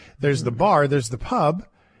there's the bar, there's the pub,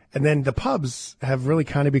 and then the pubs have really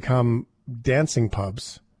kind of become dancing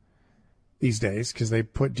pubs these days because they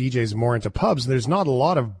put DJs more into pubs. There's not a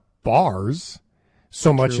lot of bars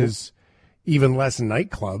so much as even less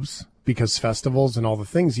nightclubs because festivals and all the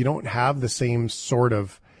things, you don't have the same sort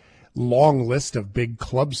of long list of big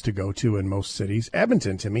clubs to go to in most cities.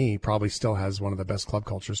 Edmonton, to me, probably still has one of the best club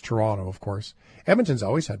cultures. Toronto, of course. Edmonton's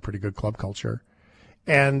always had pretty good club culture.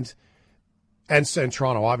 And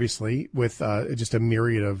Toronto, obviously, with just a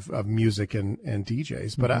myriad of music and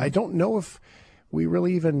DJs. But I don't know if we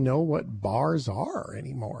really even know what bars are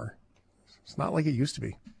anymore. It's not like it used to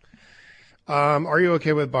be. Are you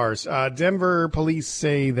okay with bars? Denver police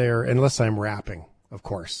say they're, unless I'm rapping, of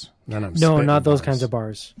course. Then I'm no, not those kinds of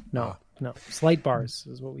bars. No. Slight bars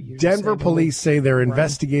is what we usually Denver police say they're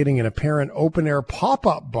investigating an apparent open-air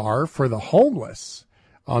pop-up bar for the homeless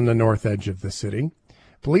on the north edge of the city.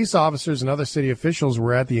 Police officers and other city officials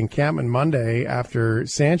were at the encampment Monday after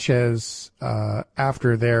Sanchez,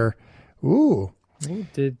 after their, wait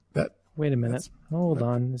a minute. Hold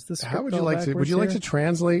on. Is this? How would you like to? Would you like to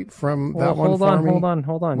translate from that one for me?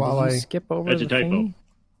 Hold on. While Did you skip over the thing?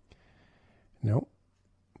 No.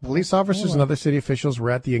 Police officers and other city officials were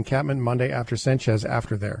at the encampment Monday after Sanchez,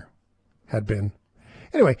 after there had been.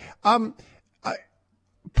 Anyway,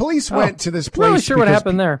 police went to this place. I'm not sure what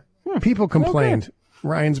happened there. People complained. Okay.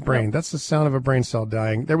 Ryan's brain. That's the sound of a brain cell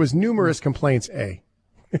dying. There was numerous complaints.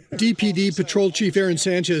 DPD Patrol Chief Aaron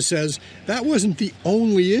Sanchez says that wasn't the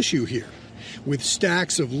only issue here. With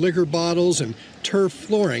stacks of liquor bottles and turf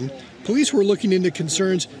flooring, police were looking into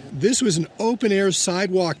concerns this was an open-air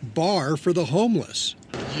sidewalk bar for the homeless.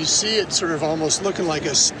 You see it sort of almost looking like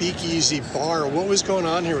a speakeasy bar. What was going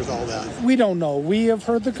on here with all that? We don't know. We have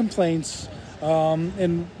heard the complaints,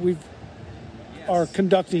 and we are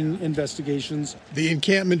conducting investigations. The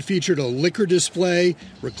encampment featured a liquor display,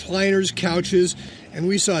 recliners, couches, and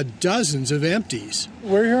we saw dozens of empties.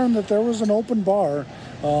 We're hearing that there was an open bar,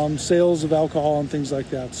 sales of alcohol and things like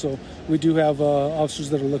that. So we do have officers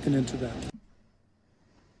that are looking into that.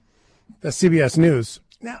 That's CBS News.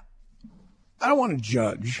 Now, I don't want to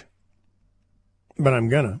judge, but I'm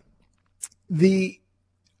gonna.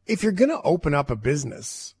 If you're gonna open up a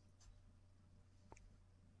business,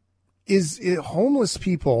 homeless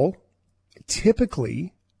people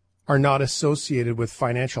typically are not associated with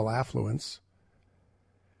financial affluence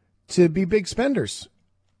to be big spenders,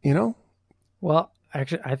 you know? Well,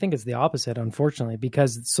 Actually, I think it's the opposite, unfortunately,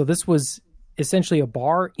 because this was essentially a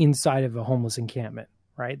bar inside of a homeless encampment,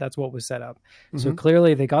 right? That's what was set up. Mm-hmm. So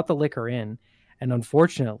clearly they got the liquor in, and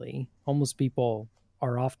unfortunately, homeless people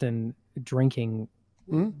are often drinking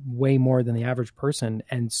way more than the average person.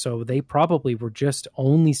 And so they probably were just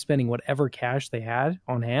only spending whatever cash they had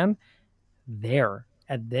on hand there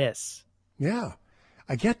at this. Yeah,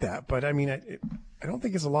 I get that. But I mean, I don't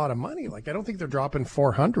think it's a lot of money. Like, I don't think they're dropping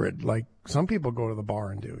 400 like some people go to the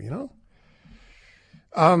bar and do, you know?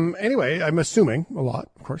 Anyway, I'm assuming a lot,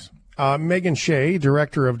 of course. Megan Shea,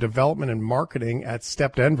 Director of Development and Marketing at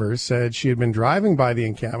Step Denver, said she had been driving by the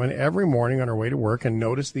encampment every morning on her way to work and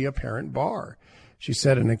noticed the apparent bar. She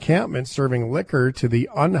said an encampment serving liquor to the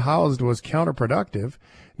unhoused was counterproductive,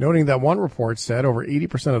 noting that one report said over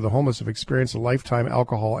 80% of the homeless have experienced lifetime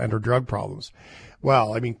alcohol and or drug problems.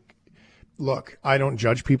 Well, I mean, look, I don't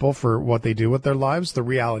judge people for what they do with their lives. The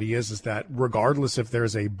reality is that regardless if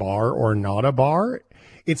there's a bar or not a bar,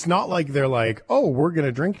 it's not like they're like, oh, we're going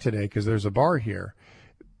to drink today because there's a bar here.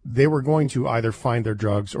 They were going to either find their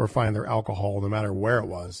drugs or find their alcohol, no matter where it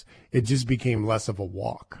was. It just became less of a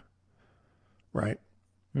walk, right?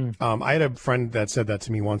 I had a friend that said that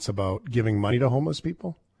to me once about giving money to homeless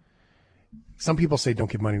people. Some people say don't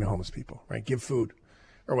give money to homeless people, right? Give food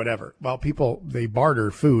or whatever. Well, people, they barter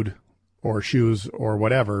food or shoes or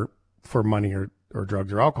whatever for money or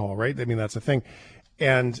drugs or alcohol, right? I mean, that's a thing.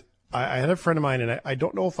 And I had a friend of mine, and I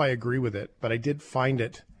don't know if I agree with it, but I did find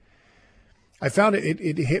it. I found it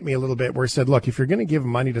hit me a little bit where it said, look, if you're going to give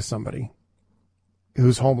money to somebody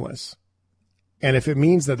who's homeless, and if it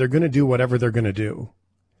means that they're going to do whatever they're going to do,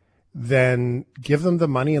 then give them the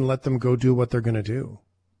money and let them go do what they're going to do.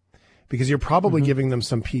 Because you're probably giving them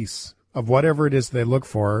some piece of whatever it is they look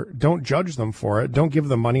for. Don't judge them for it. Don't give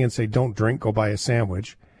them money and say, don't drink, go buy a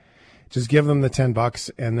sandwich. Just give them the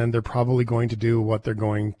 $10 and then they're probably going to do what they're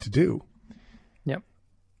going to do. Yep.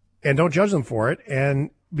 And don't judge them for it. And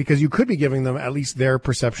because you could be giving them at least their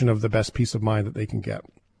perception of the best peace of mind that they can get.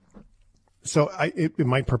 So it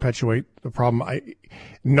might perpetuate the problem.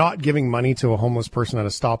 Not giving money to a homeless person at a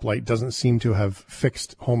stoplight doesn't seem to have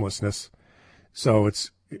fixed homelessness. So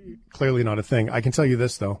it's clearly not a thing. I can tell you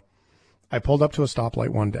this, though. I pulled up to a stoplight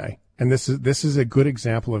one day, and this is a good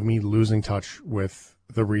example of me losing touch with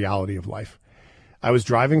the reality of life. I was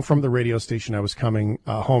driving from the radio station. I was coming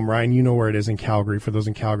home. Ryan, you know where it is in Calgary. For those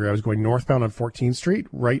in Calgary, I was going northbound on 14th Street,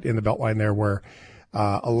 right in the Beltline there where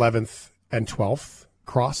 11th and 12th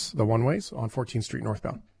cross the one-ways on 14th Street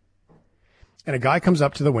northbound. And a guy comes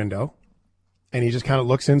up to the window, and he just kind of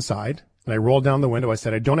looks inside. And I rolled down the window. I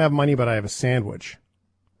said, I don't have money, but I have a sandwich.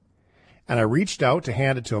 And I reached out to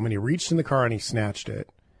hand it to him, and he reached in the car and he snatched it.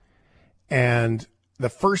 And the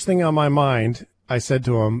first thing on my mind, I said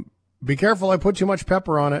to him, be careful, I put too much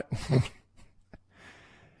pepper on it.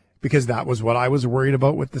 Because that was what I was worried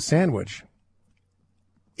about with the sandwich.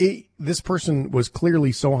 This person was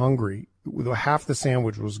clearly so hungry, half the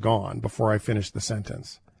sandwich was gone before I finished the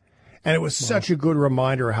sentence. And it was such a good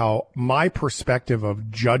reminder how my perspective of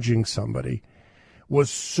judging somebody was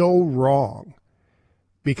so wrong.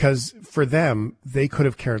 Because for them, they could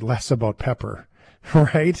have cared less about pepper,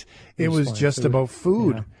 right? It was just about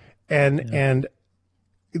food. Yeah. And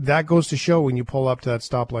that goes to show when you pull up to that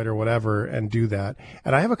stoplight or whatever and do that.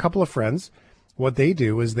 And I have a couple of friends. What they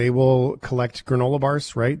do is they will collect granola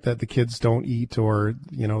bars, right, that the kids don't eat or,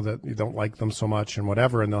 you know, that you don't like them so much and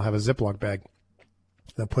whatever. And they'll have a Ziploc bag.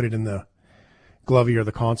 They'll put it in the glovey or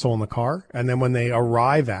the console in the car. And then when they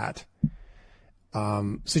arrive at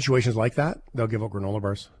situations like that, they'll give out granola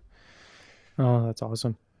bars. Oh, that's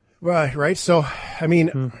awesome. Right. So, I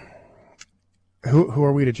mean, who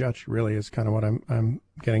are we to judge, really, is kind of what I'm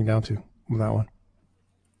getting down to with that one.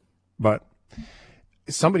 But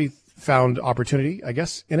somebody found opportunity, I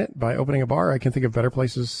guess, in it by opening a bar. I can think of better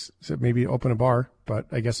places to maybe open a bar, but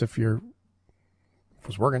I guess if it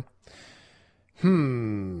was working.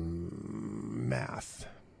 Math.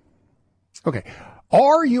 Okay.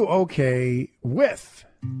 Are you okay with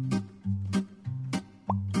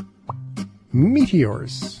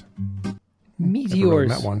meteors? Meteors.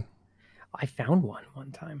 Met one. I found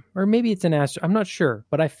one time. Or maybe it's an asteroid. I'm not sure.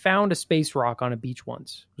 But I found a space rock on a beach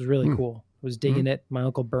once. It was really cool. I was digging it. My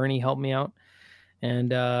Uncle Bernie helped me out.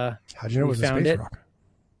 And how'd you know it was a space rock?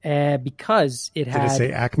 Because it had... Did it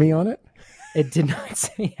say Acme on it? It did not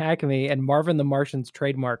say Acme, and Marvin the Martian's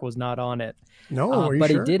trademark was not on it. No, are you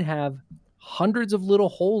but sure? It did have hundreds of little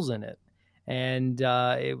holes in it, and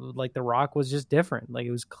it like the rock was just different. Like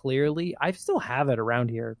it was clearly, I still have it around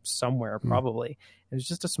here somewhere, probably. It was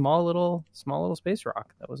just a small little space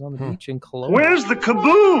rock that was on the beach in Kelowna. Where's the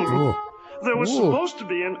kaboom? Ooh. There was Ooh. supposed to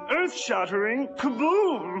be an earth-shattering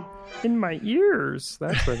kaboom. In my ears.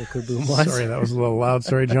 That's where the kaboom was. Sorry, that was a little loud.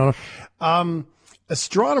 Sorry, Jonah.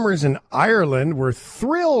 Astronomers in Ireland were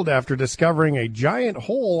thrilled after discovering a giant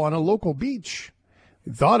hole on a local beach.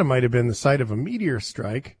 They thought it might have been the site of a meteor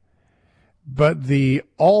strike, but the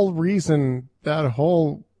reason that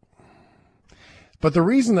hole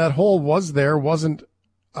was there wasn't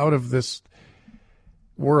out of this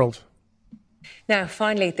world. Now,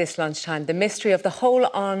 finally, this lunchtime, the mystery of the hole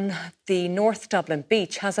on the North Dublin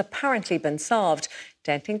beach has apparently been solved,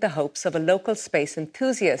 denting the hopes of a local space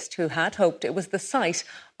enthusiast who had hoped it was the site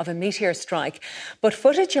of a meteor strike. But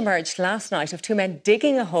footage emerged last night of two men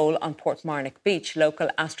digging a hole on Portmarnock Beach. Local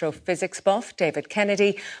astrophysics buff David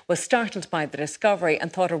Kennedy was startled by the discovery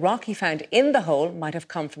and thought a rock he found in the hole might have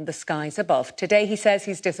come from the skies above. Today, he says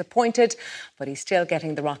he's disappointed, but he's still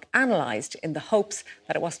getting the rock analysed in the hopes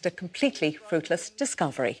that it wasn't a completely fruitless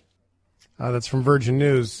discovery. That's from Virgin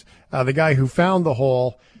News. The guy who found the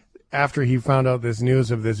hole, after he found out this news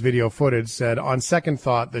of this video footage, said, on second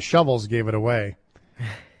thought, the shovels gave it away.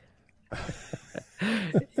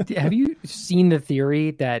 Have you seen the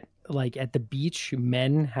theory that, like, at the beach,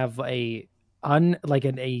 men have a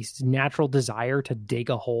natural desire to dig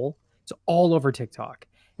a hole? It's all over TikTok.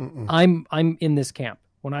 I'm in this camp.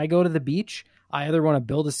 When I go to the beach, I either want to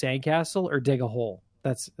build a sandcastle or dig a hole.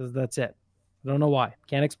 That's it. I don't know why.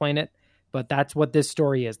 Can't explain it, but that's what this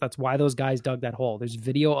story is. That's why those guys dug that hole. There's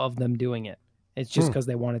video of them doing it. It's just because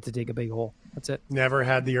they wanted to dig a big hole. That's it. Never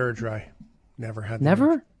had the urge, Ray. Never had the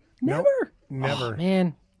Never? urge. Never? Nope, never. Oh,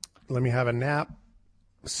 man. Let me have a nap,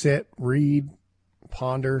 sit, read,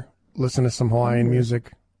 ponder, listen to some Hawaiian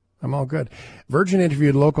music. I'm all good. Virgin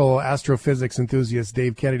interviewed local astrophysics enthusiast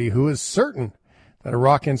Dave Kennedy, who is certain that a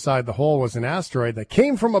rock inside the hole was an asteroid that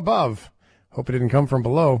came from above. Hope it didn't come from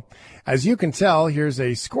below. As you can tell, here's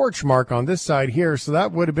a scorch mark on this side here, so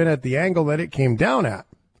that would have been at the angle that it came down at.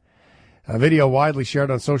 A video widely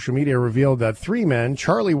shared on social media revealed that three men,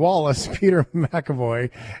 Charlie Wallace, Peter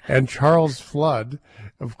McAvoy, and Charles Flood,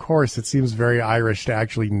 of course, it seems very Irish to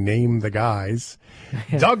actually name the guys,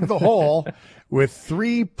 dug the hole with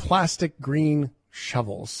three plastic green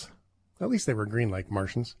shovels. At least they were green like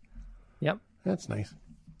Martians. Yep. That's nice.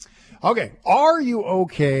 Okay, are you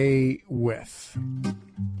okay with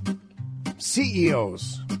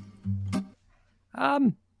CEOs? I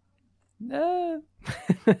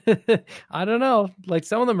don't know. Like,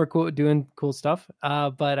 some of them are cool, doing cool stuff.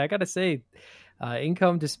 But I gotta say,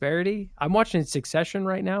 income disparity. I'm watching Succession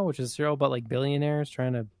right now, which is a show about like billionaires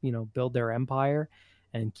trying to, build their empire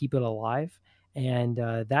and keep it alive. And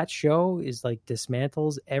that show is like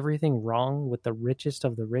dismantles everything wrong with the richest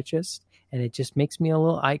of the richest. And it just makes me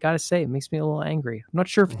I gotta say, it makes me a little angry. I'm not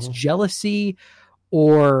sure if it's jealousy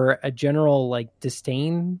or a general like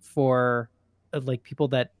disdain for like people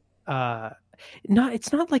that,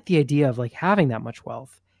 it's not like the idea of like having that much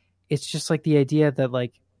wealth. It's just like the idea that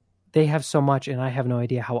like they have so much and I have no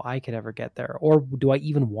idea how I could ever get there, or do I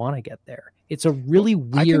even want to get there? It's a really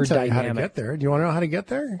weird I can tell dynamic. you how to get there. Do you want to know how to get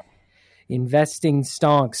there? Investing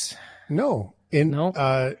stonks. No.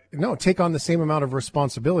 No, take on the same amount of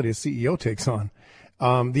responsibility a CEO takes on.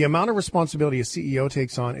 The amount of responsibility a CEO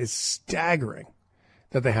takes on is staggering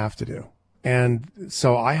that they have to do. And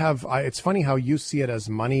so it's funny how you see it as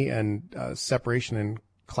money and separation and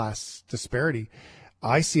class disparity.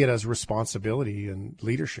 I see it as responsibility and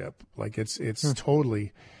leadership. Like it's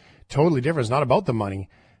totally different. It's not about the money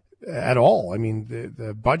at all. I mean,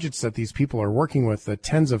 the budgets that these people are working with, the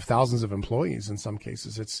tens of thousands of employees in some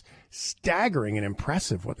cases, it's staggering and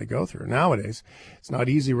impressive what they go through. Nowadays, it's not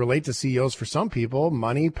easy to relate to CEOs for some people,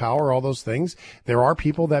 money, power, all those things. There are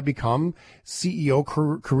people that become CEO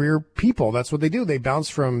career people. That's what they do. They bounce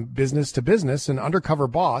from business to business. An Undercover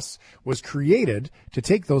Boss was created to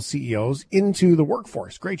take those CEOs into the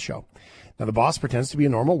workforce. Great show. Now, the boss pretends to be a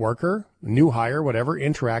normal worker, new hire, whatever,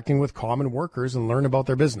 interacting with common workers and learn about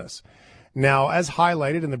their business. Now, as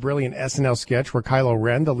highlighted in the brilliant SNL sketch where Kylo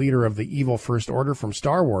Ren, the leader of the evil First Order from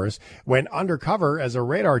Star Wars, went undercover as a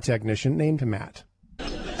radar technician named Matt.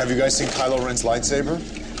 Have you guys seen Kylo Ren's lightsaber?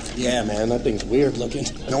 Yeah, man, that thing's weird looking.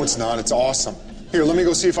 No, it's not. It's awesome. Here, let me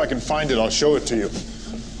go see if I can find it. I'll show it to you.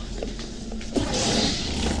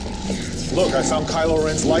 Look, I found Kylo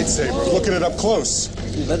Ren's lightsaber. Look at it up close.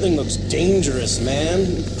 Dude, that thing looks dangerous,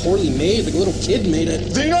 man. Poorly made, like a little kid made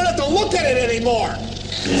it. Then you don't have to look at it anymore!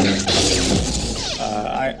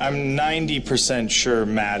 I'm 90% sure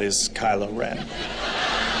Matt is Kylo Ren.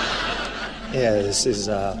 Yeah, this has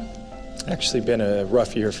actually been a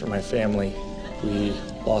rough year for my family. We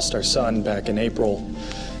lost our son back in April.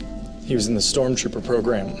 He was in the Stormtrooper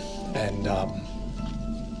program, and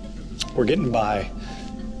we're getting by.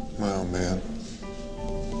 Wow, man.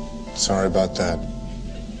 Sorry about that.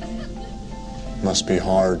 Must be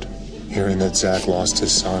hard. Hearing that Zach lost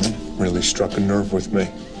his son really struck a nerve with me.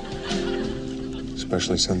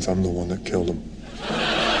 Especially since I'm the one that killed him.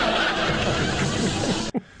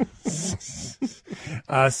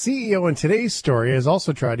 CEO in today's story has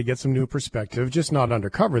also tried to get some new perspective, just not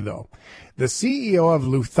undercover, though. The CEO of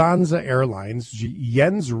Lufthansa Airlines,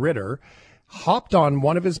 Jens Ritter, hopped on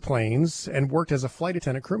one of his planes and worked as a flight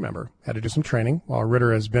attendant crew member. Had to do some training. While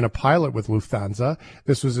Ritter has been a pilot with Lufthansa,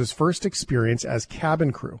 this was his first experience as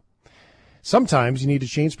cabin crew. Sometimes you need to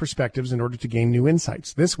change perspectives in order to gain new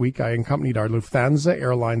insights. This week, I accompanied our Lufthansa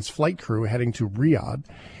Airlines flight crew heading to Riyadh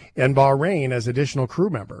and Bahrain as additional crew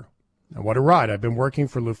member. Now, what a ride. I've been working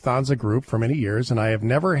for Lufthansa Group for many years, and I have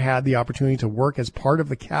never had the opportunity to work as part of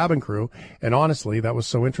the cabin crew, and honestly, that was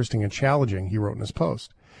so interesting and challenging, he wrote in his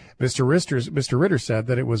post. Mr. Ritter said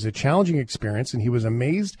that it was a challenging experience, and he was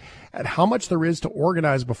amazed at how much there is to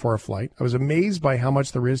organize before a flight. I was amazed by how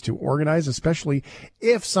much there is to organize, especially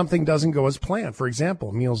if something doesn't go as planned. For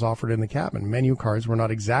example, meals offered in the cabin. Menu cards were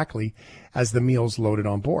not exactly as the meals loaded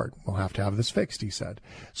on board. We'll have to have this fixed, he said.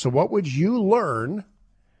 So what would you learn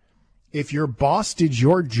if your boss did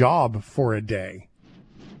your job for a day?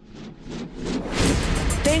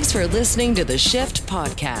 Thanks for listening to the Shift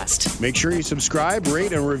Podcast. Make sure you subscribe,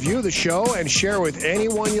 rate, and review the show, and share with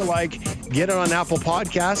anyone you like. Get it on Apple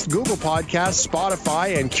Podcasts, Google Podcasts,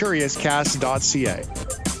 Spotify, and CuriousCast.ca.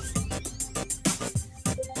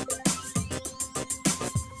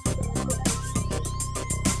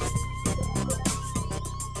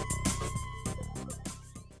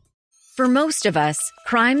 For most of us,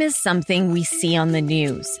 crime is something we see on the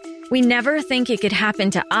news. We never think it could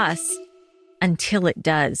happen to us until it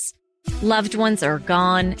does. Loved ones are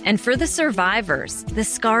gone, and for the survivors, the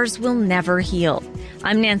scars will never heal.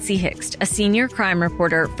 I'm Nancy Hixt, a senior crime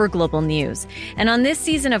reporter for Global News. And on this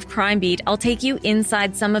season of Crime Beat, I'll take you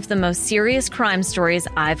inside some of the most serious crime stories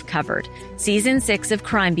I've covered. Season 6 of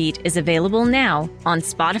Crime Beat is available now on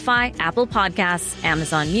Spotify, Apple Podcasts,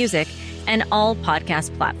 Amazon Music, and all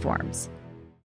podcast platforms.